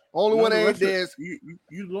there. Only one ain't there.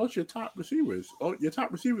 You lost your top receivers. Oh, your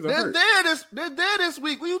top receivers are They're hurt. there this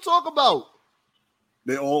week. What you talk about?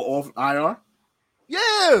 They all off IR?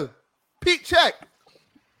 Yeah. Pete check.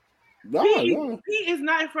 No. Pete is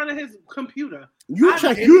not in front of his computer. You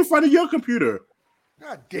check. You in front of your computer.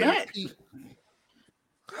 God damn it, Pete.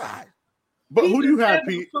 God. But Pete who do you have, said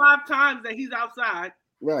Pete? 5 times that he's outside.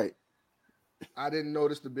 Right. I didn't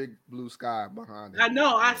notice the big blue sky behind it. I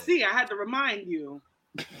know. I see. I had to remind you.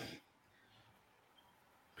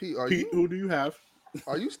 Pete, Who do you have?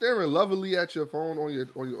 Are you staring lovingly at your phone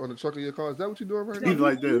on the truck of your car? Is that what you're doing right now? He's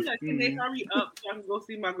like this. Can they hurry up so I can go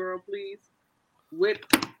see my girl, please? Whip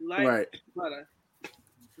like butter.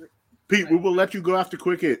 Pete, we will let you go after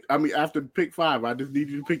quick hit. I mean, after pick 5. I just need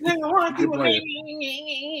you to pick. I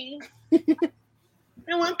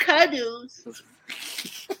want cuddles.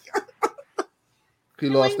 He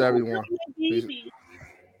lost everyone. He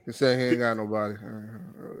said he ain't got nobody.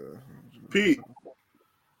 Pete.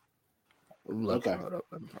 Okay. All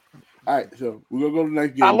right, so we're gonna go to the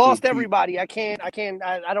next game. I lost everybody. I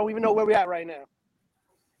don't even know where we're at right now.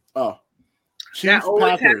 Oh, that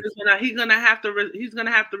always happens when he's gonna have to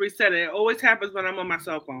reset it. It always happens when I'm on my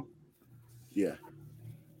cell phone. Yeah.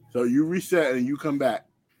 So you reset and you come back,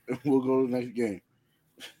 and we'll go to the next game.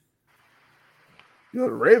 The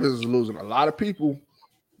Ravens is losing a lot of people.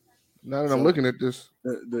 Now that I'm looking at this,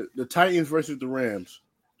 the Titans versus the Rams.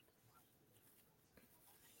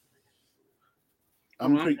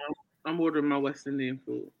 I'm ordering my West Indian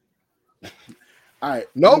food. All right.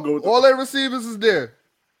 Nope. All their receivers is there.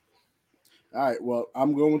 All right. Well,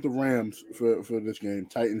 I'm going with the Rams for this game.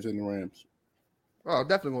 Titans and the Rams. Oh,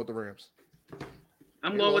 definitely going with the Rams.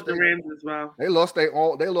 I'm going with the Rams as well. They lost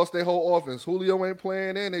their whole offense. Julio ain't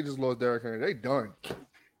playing, and they just lost Derrick Henry. They done.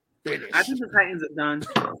 Finished. I think the Titans are done.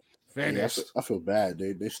 Finished. Yeah, I feel bad.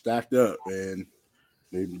 They stacked up, and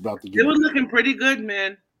they about to get. They were looking pretty good,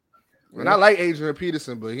 man. And I like Adrian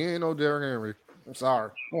Peterson, but he ain't no Derrick Henry. I'm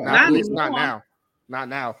sorry. Not now. Not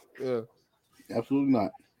now. Yeah. Absolutely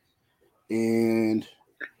not. And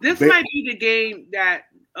this might be the game that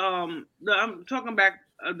I'm talking back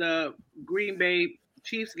the Green Bay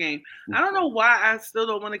Chiefs game. I don't know why I still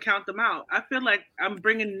don't want to count them out. I feel like I'm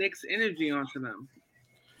bringing Nick's energy onto them.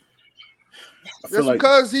 That's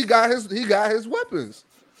because he got his weapons.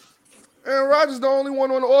 Aaron Rodgers the only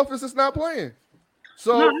one on the offense that's not playing.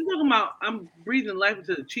 So no, I'm talking about I'm breathing life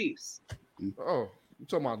into the Chiefs. Oh, you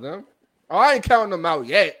talking about them? Oh, I ain't counting them out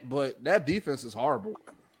yet, but that defense is horrible.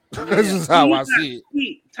 Yeah. This is how I see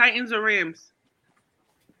it. Titans or Rams?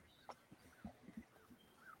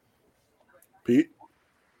 Pete?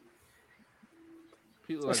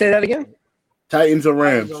 Say that again. Titans or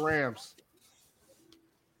Rams? Titans or Rams.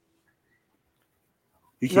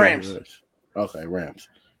 Rams. Okay, Rams.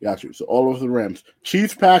 Got you. So all of the Rams.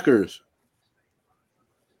 Chiefs, Packers.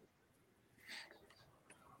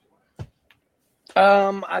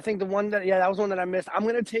 I think that was one that I missed. I'm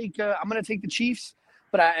gonna take the Chiefs,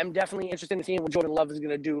 but I am definitely interested in seeing what Jordan Love is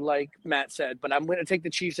gonna do, like Matt said. But I'm gonna take the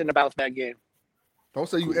Chiefs in the bounce back game. Don't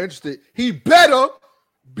say you interested. He better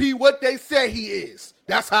be what they say he is.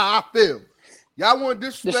 That's how I feel. Y'all want to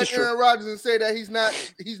disrespect Aaron Rodgers and say that he's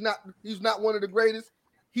not one of the greatest.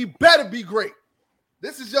 He better be great.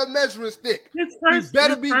 This is your measuring stick. He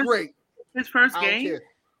better be great. His first game.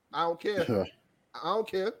 I don't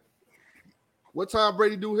care. What Tom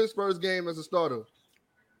Brady do his first game as a starter?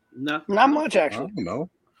 Not much, actually. I don't know.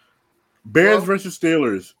 Bears versus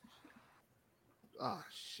Steelers. Oh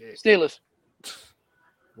shit. Steelers.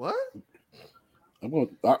 What? I'm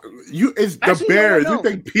going. It's the Bears. You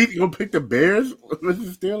think Pete gonna pick the Bears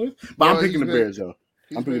versus Steelers? But I'm picking the Bears though.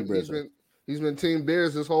 I'm picking the Bears. He's been Team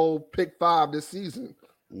Bears this whole pick 5 this season.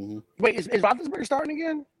 Mm-hmm. Wait, is Roethlisberger starting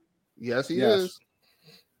again? Yes, he is.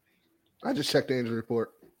 I just checked the injury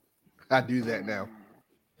report. I do that now.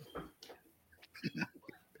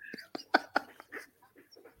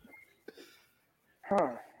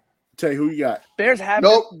 Tell you who you got. Bears have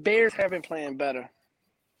been playing better.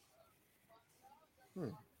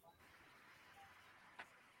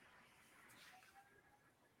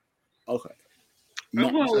 Okay.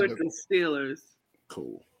 I'm going with the Steelers.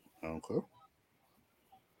 Cool. Okay.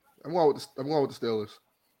 I'm going with the Steelers.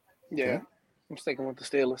 Yeah, okay. I'm sticking with the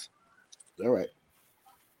Steelers. All right.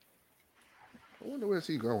 I wonder where's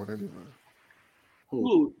he going anyway.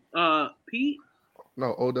 Who? Pete?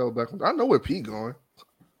 No, Odell Beckham. I know where Pete going.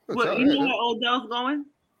 What? You know where Odell's going?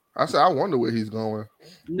 I said I wonder where he's going.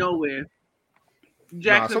 Nowhere.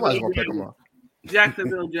 Somebody's gonna pick him up.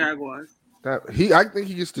 Jacksonville Jaguars. I think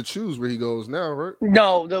he gets to choose where he goes now, right?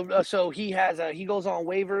 No, so he goes on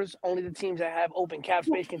waivers. Only the teams that have open cap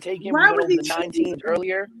space can take him. We Why went would over he the 9 choose? teams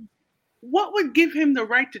earlier. What would give him the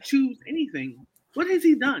right to choose anything? What has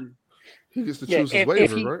he done? He gets to Yeah, choose his if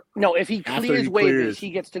waiver, he right? no, if he After clears he waivers, clears. he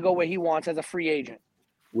gets to go where he wants as a free agent.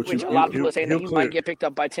 Which he- a lot of people he'll- are saying that he'll he clear- might get picked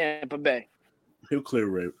up by Tampa Bay. He'll clear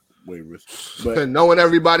waivers, But but knowing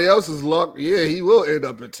everybody else's luck, yeah, he will end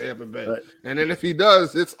up in Tampa Bay. Right. And then if he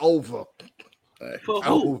does, it's over. For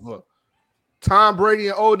who? Over. Tom Brady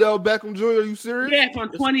and Odell Beckham Jr. Are you serious? Yeah,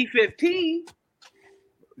 from 2015.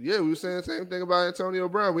 Yeah, we were saying the same thing about Antonio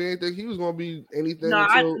Brown. We didn't think he was going to be anything. No,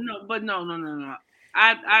 until... no.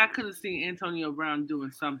 I could have seen Antonio Brown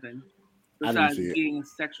doing something I didn't besides see it. being a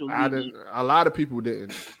sexual. I deviant. didn't. A lot of people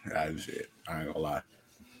didn't. I didn't see it. I ain't gonna lie.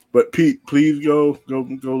 But Pete, please go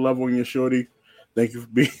love on your shorty. Thank you for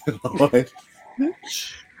being on.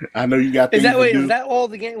 I know you got things to do. Was that all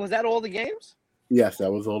the game? Was that all the games? Yes,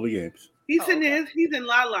 that was all the games. He's in there. He's in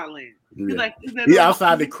La La Land. He's Yeah. like, He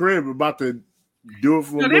outside the crib about to do it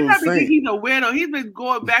for No, a they little probably think saint. he's a weirdo. He's been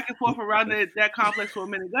going back and forth around that complex for a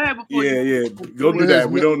minute. Go ahead before Yeah. Go do that.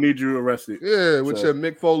 We don't need you arrested. Yeah, with So- your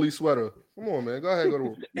Mick Foley sweater. Come on, man. Go ahead. Go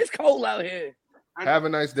to It's cold out here. Have a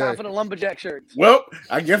nice day. Time for the lumberjack shirts. Well,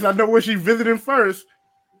 I guess I know where she's visiting first.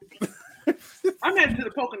 I'm headed to the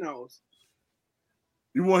Poconos.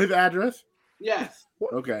 You want his address? Yes.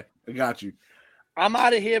 Okay, I got you. I'm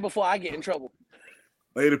out of here before I get in trouble.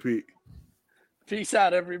 Later, Pete. Peace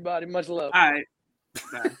out, everybody. Much love. All right.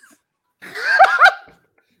 Bye.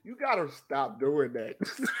 You gotta stop doing that.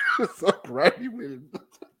 So grabby with it.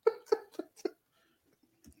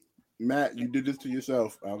 Matt, you did this to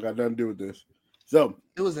yourself. I don't got nothing to do with this. So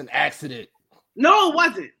It was an accident. No, it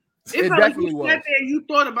wasn't. It felt like definitely you was. sat there and you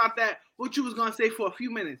thought about that, what you was going to say for a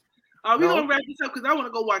few minutes. We're No. going to wrap this up because I want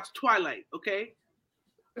to go watch Twilight, okay?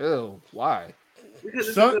 Ew, why? Because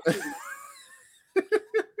it's Son- a good movie.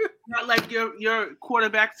 Not like your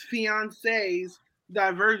quarterback's fiance's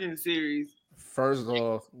Divergent series. First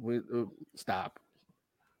off, we stop.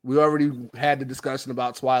 We already had the discussion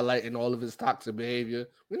about Twilight and all of his toxic behavior.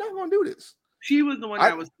 We're not gonna do this. She was the one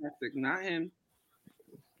that was toxic, not him.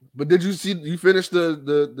 But did you see? You finished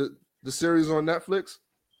the series on Netflix?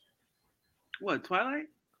 What, Twilight?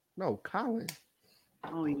 No, Colin.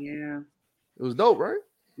 Oh, yeah. It was dope, right?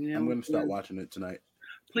 Yeah, I'm gonna start watching it tonight.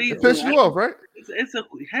 Please. It pissed you off, right? It's a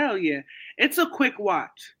hell yeah. It's a quick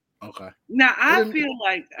watch. Okay. Now I What is- feel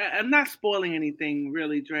like I'm not spoiling anything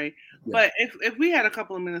really, Dre. Yeah. But if we had a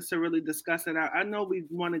couple of minutes to really discuss it, I know we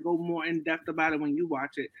want to go more in depth about it when you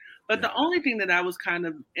watch it. But Yeah. the only thing that I was kind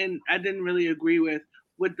of I didn't really agree with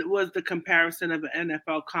was the comparison of an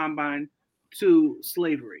NFL combine to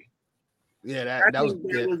slavery. Yeah, I that was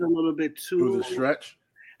think that was a little bit It too. was a stretch.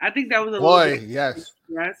 I think that was a boy. little bit Yes,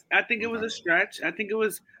 stress. I think it was a stretch. I think it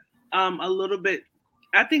was a little bit.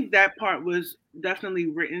 I think that part was definitely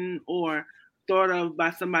written or thought of by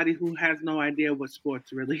somebody who has no idea what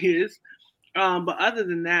sports really is. But other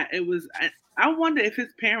than that, it was. I wonder if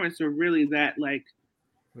his parents are really that like.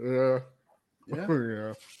 yeah, Yeah.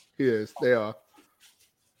 yeah. Yes, they are.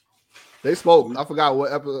 They spoke. I forgot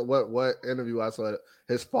what episode, what interview I saw.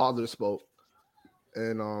 His father spoke,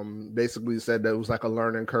 and basically said that it was like a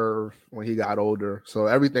learning curve when he got older. So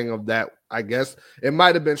everything of that, I guess, it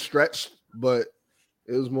might have been stretched, but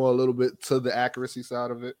it was more a little bit to the accuracy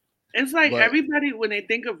side of it. It's like But- everybody when they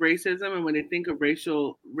think of racism and when they think of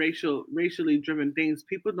racially driven things,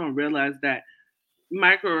 people don't realize that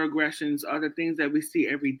microaggressions are the things that we see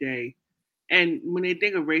every day. And when they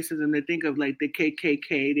think of racism, they think of like the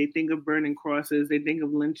KKK, they think of burning crosses, they think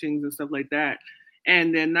of lynchings and stuff like that.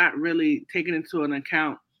 And they're not really taking into an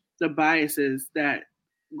account the biases that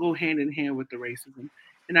go hand in hand with the racism.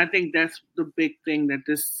 And I think that's the big thing that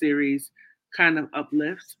this series kind of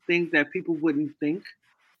uplifts, things that people wouldn't think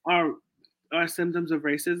are symptoms of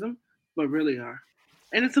racism, but really are.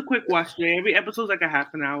 And it's a quick watch day. Every episode's like a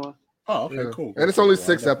half an hour. Oh, okay, Yeah. cool. And it's only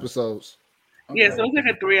 6 episodes. Okay. Yeah, so it's like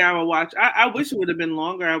a 3-hour watch. I wish it would have been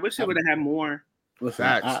longer. I wish it would have had more. Listen,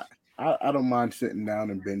 Facts. I don't mind sitting down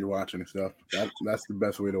and binge watching and stuff. That's the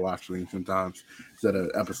best way to watch things sometimes instead of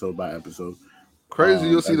episode by episode. Crazy,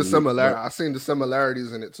 you'll see the that's- similarity. I seen the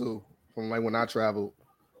similarities in it too, from like when I traveled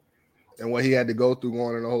and what he had to go through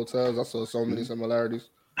going in the hotels. I saw so many similarities.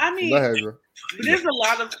 I mean, Go ahead, Drew. there's been a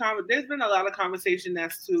lot of conversation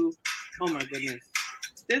as to, oh my goodness,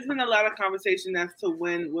 there's been a lot of conversation as to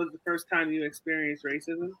when was the first time you experienced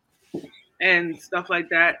racism and stuff like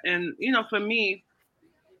that. And for me,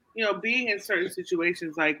 being in certain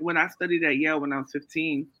situations, like when I studied at Yale when I was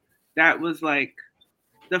 15, that was like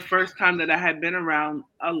the first time that I had been around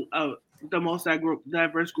the most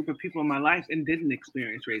diverse group of people in my life and didn't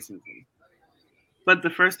experience racism. But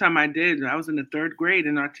the first time I did, I was in the 3rd grade,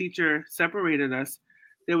 and our teacher separated us.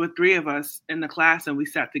 There were 3 of us in the class, and we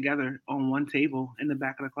sat together on one table in the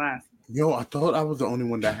back of the class. Yo, I thought I was the only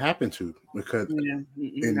one that happened to because that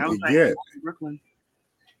was like in Brooklyn.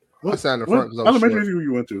 What sat in the front? Elementary school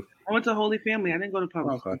you went to? I went to Holy Family. I didn't go to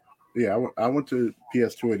public. Okay. Yeah, I went to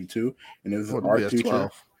PS 282, and it was an art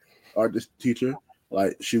teacher.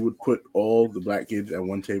 Like, she would put all the black kids at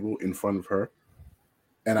one table in front of her.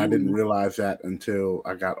 And I didn't realize that until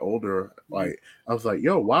I got older. Like, I was like,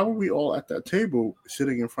 yo, why were we all at that table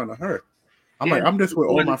sitting in front of her? I'm like, I'm just with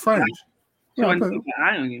all my friends. She wanted to keep an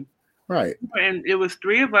eye on you. Right. And it was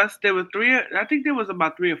 3 of us. There were 3, I think there was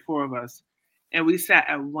about 3 or 4 of us. And we sat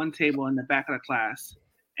at one table in the back of the class.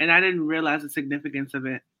 And I didn't realize the significance of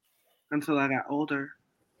it until I got older.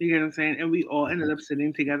 You get what I'm saying? And we all ended up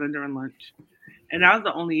sitting together during lunch. And that was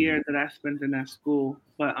the only year that I spent in that school.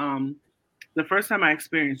 But the first time I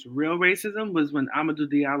experienced real racism was when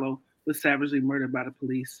Amadou Diallo was savagely murdered by the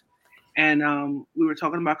police. And we were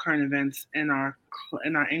talking about current events in our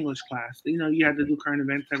English class. You know, you had to do current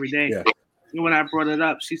events every day. Yeah. And when I brought it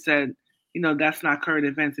up, she said, you know, that's not current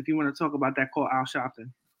events. If you want to talk about that, call Al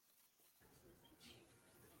Sharpton.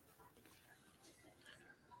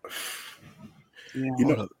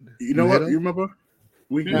 Yeah. You know what? You remember?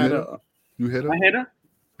 We had You hit her? I hit her?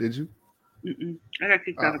 Did you? I got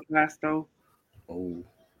kicked out of class, though. Oh.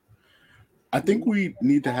 I think we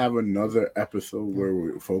need to have another episode where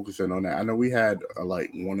we're focusing on that. I know we had like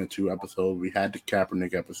 1 or 2 episodes. We had the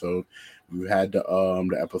Kaepernick episode. We had the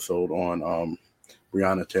episode on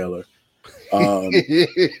Breonna Taylor.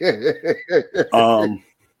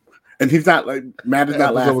 And he's not like Matt is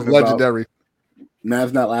not laughing. It was legendary.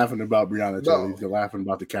 Matt's not laughing about Breonna Taylor. He's laughing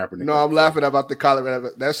about the Kaepernick. No, I'm laughing about the Colorado.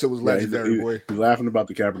 That shit was legendary, boy. He's laughing about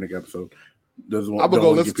the Kaepernick episode. I'm gonna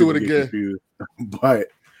go listen to it again. But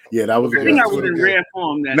yeah, that was. I think I was in rare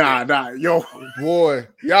form. Nah, yo, boy,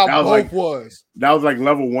 y'all both was. That was like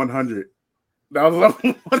level 100. That was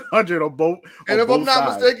level 100 on both. And if I'm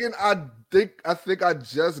not mistaken, I think I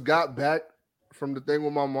just got back from the thing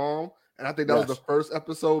with my mom, and I think that was the first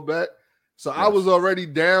episode back. So I was already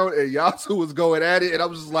down, and y'all two was going at it, and I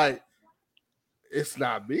was just like, "It's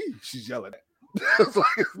not me." She's yelling at. It's like,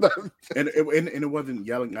 it's not me. And it wasn't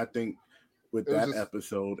yelling. I think with that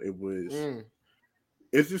episode, it was.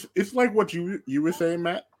 It's like what you were saying,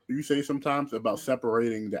 Matt. You say sometimes about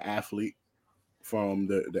separating the athlete from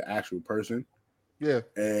the actual person. Yeah,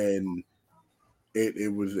 and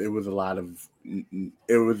it was a lot of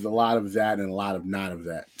that and a lot of not of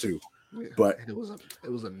that too. Yeah, but it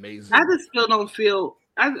was amazing. I just still don't feel.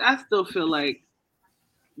 I still feel like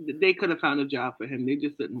they could have found a job for him. They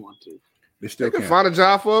just didn't want to. They can find a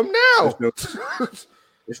job for him now.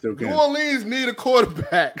 They still can. New Orleans need a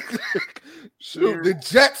quarterback. Shoot, the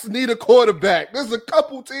Jets need a quarterback. There's a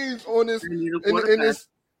couple teams on this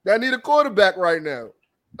that need a quarterback right now.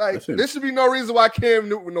 Like, there should be no reason why Cam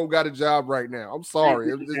Newton don't got a job right now. I'm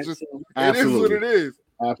sorry. It's just it is what it is.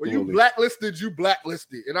 When you blacklisted.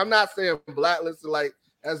 And I'm not saying blacklisted like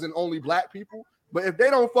as in only black people, but if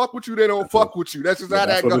they don't fuck with you, they don't fuck with you. That's just how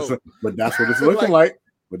that goes. But that's what it's looking like.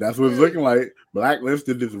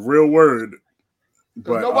 Blacklisted is a real word.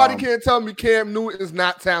 But nobody can tell me Cam Newton is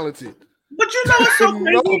not talented. But you know what's so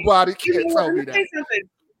crazy? Nobody can tell me that.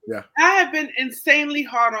 Yeah, I have been insanely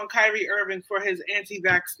hard on Kyrie Irving for his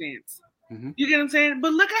anti-vax stance. Mm-hmm. You get what I'm saying?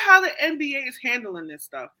 But look at how the NBA is handling this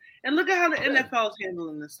stuff. And look at how the NFL is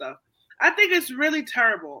handling this stuff. I think it's really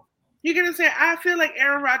terrible. You get what I'm saying? I feel like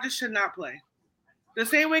Aaron Rodgers should not play. The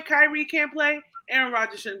same way Kyrie can't play, Aaron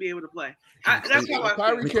Rodgers shouldn't be able to play. That's how I feel.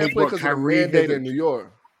 Kyrie can't play because of the mandate in New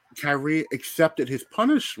York. Kyrie accepted his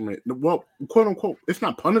punishment. Well, quote unquote, it's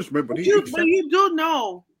not punishment, but you do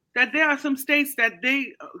know that there are some states that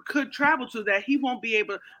they could travel to that he won't be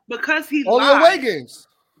able because he lied. Away games.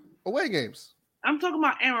 Away games. I'm talking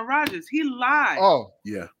about Aaron Rodgers. He lied. Oh,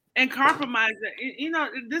 yeah. And compromised. You know,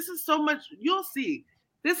 this is so much. You'll see.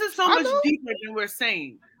 This is so much deeper than we're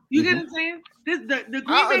saying. You get what I'm saying? The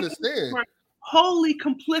Green Bay understand. Were wholly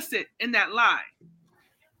complicit in that lie.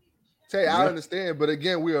 I understand, but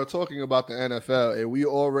again, we are talking about the NFL, and we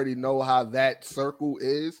already know how that circle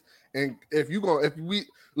is. And if we're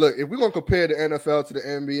gonna compare the NFL to the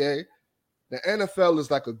NBA, the NFL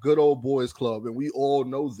is like a good old boys club, and we all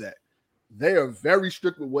know that. They are very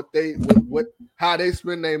strict with how they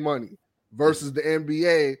spend their money versus the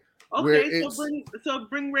NBA. Okay, so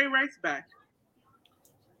bring Ray Rice back.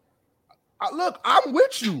 Look, I'm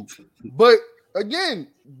with you, but again,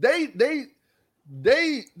 they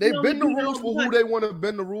bend the rules for who they want to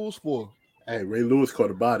bend the rules for. Hey, Ray Lewis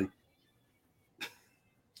caught a body.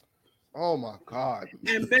 Oh my God.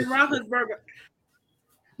 And Ben Roethlisberger.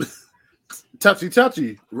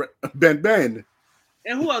 Touchy. Ben.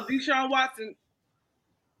 And who else? Deshaun Watson.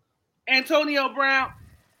 Antonio Brown.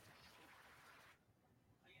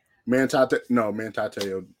 Manti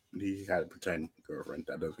Te'o, he had a pretend girlfriend.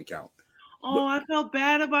 That doesn't count. Oh, I felt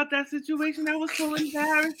bad about that situation. That was so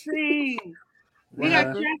embarrassing. He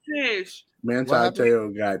got catfish. Manti Te'o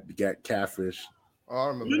got catfish. Oh, I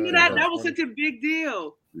remember Remember that? That was such a big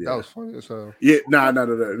deal. Yeah. That was funny as hell. Yeah, no.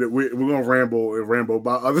 We're gonna ramble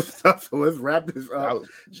about other stuff. So let's wrap this up.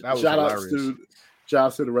 That was Shout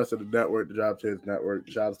outs to the rest of the network, the Job Chase Network.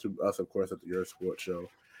 Shout outs to us, of course, at the Your Sports Show.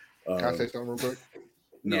 Can I say something real quick?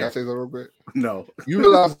 No. Can I say something real quick? No. You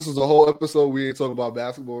realize this is a whole episode we ain't talking about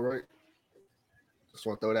basketball, right? Just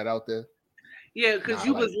want to throw that out there. Yeah, because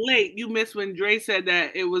you was late. You missed when Dre said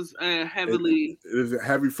that it was heavily. It is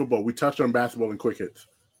heavy football. We touched on basketball and quick hits.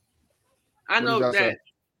 I know that. Say?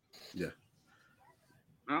 Yeah.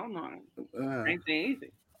 I don't know. I ain't saying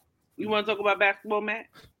anything. You want to talk about basketball, Matt?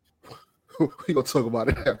 We gonna talk about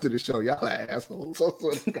it after the show. Y'all are assholes.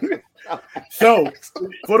 So,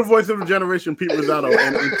 for the voice of the generation, Pete Rosado,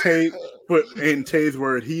 and in Tay's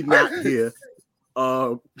word, he not here.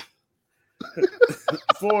 For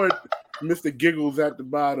Mr. Giggles at the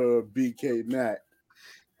bottom, BK Matt.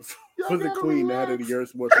 For the queen out of the Earth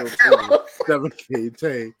Sports Show, 7K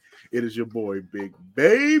Tay. It is your boy, Big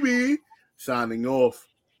Baby, signing off.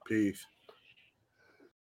 Peace.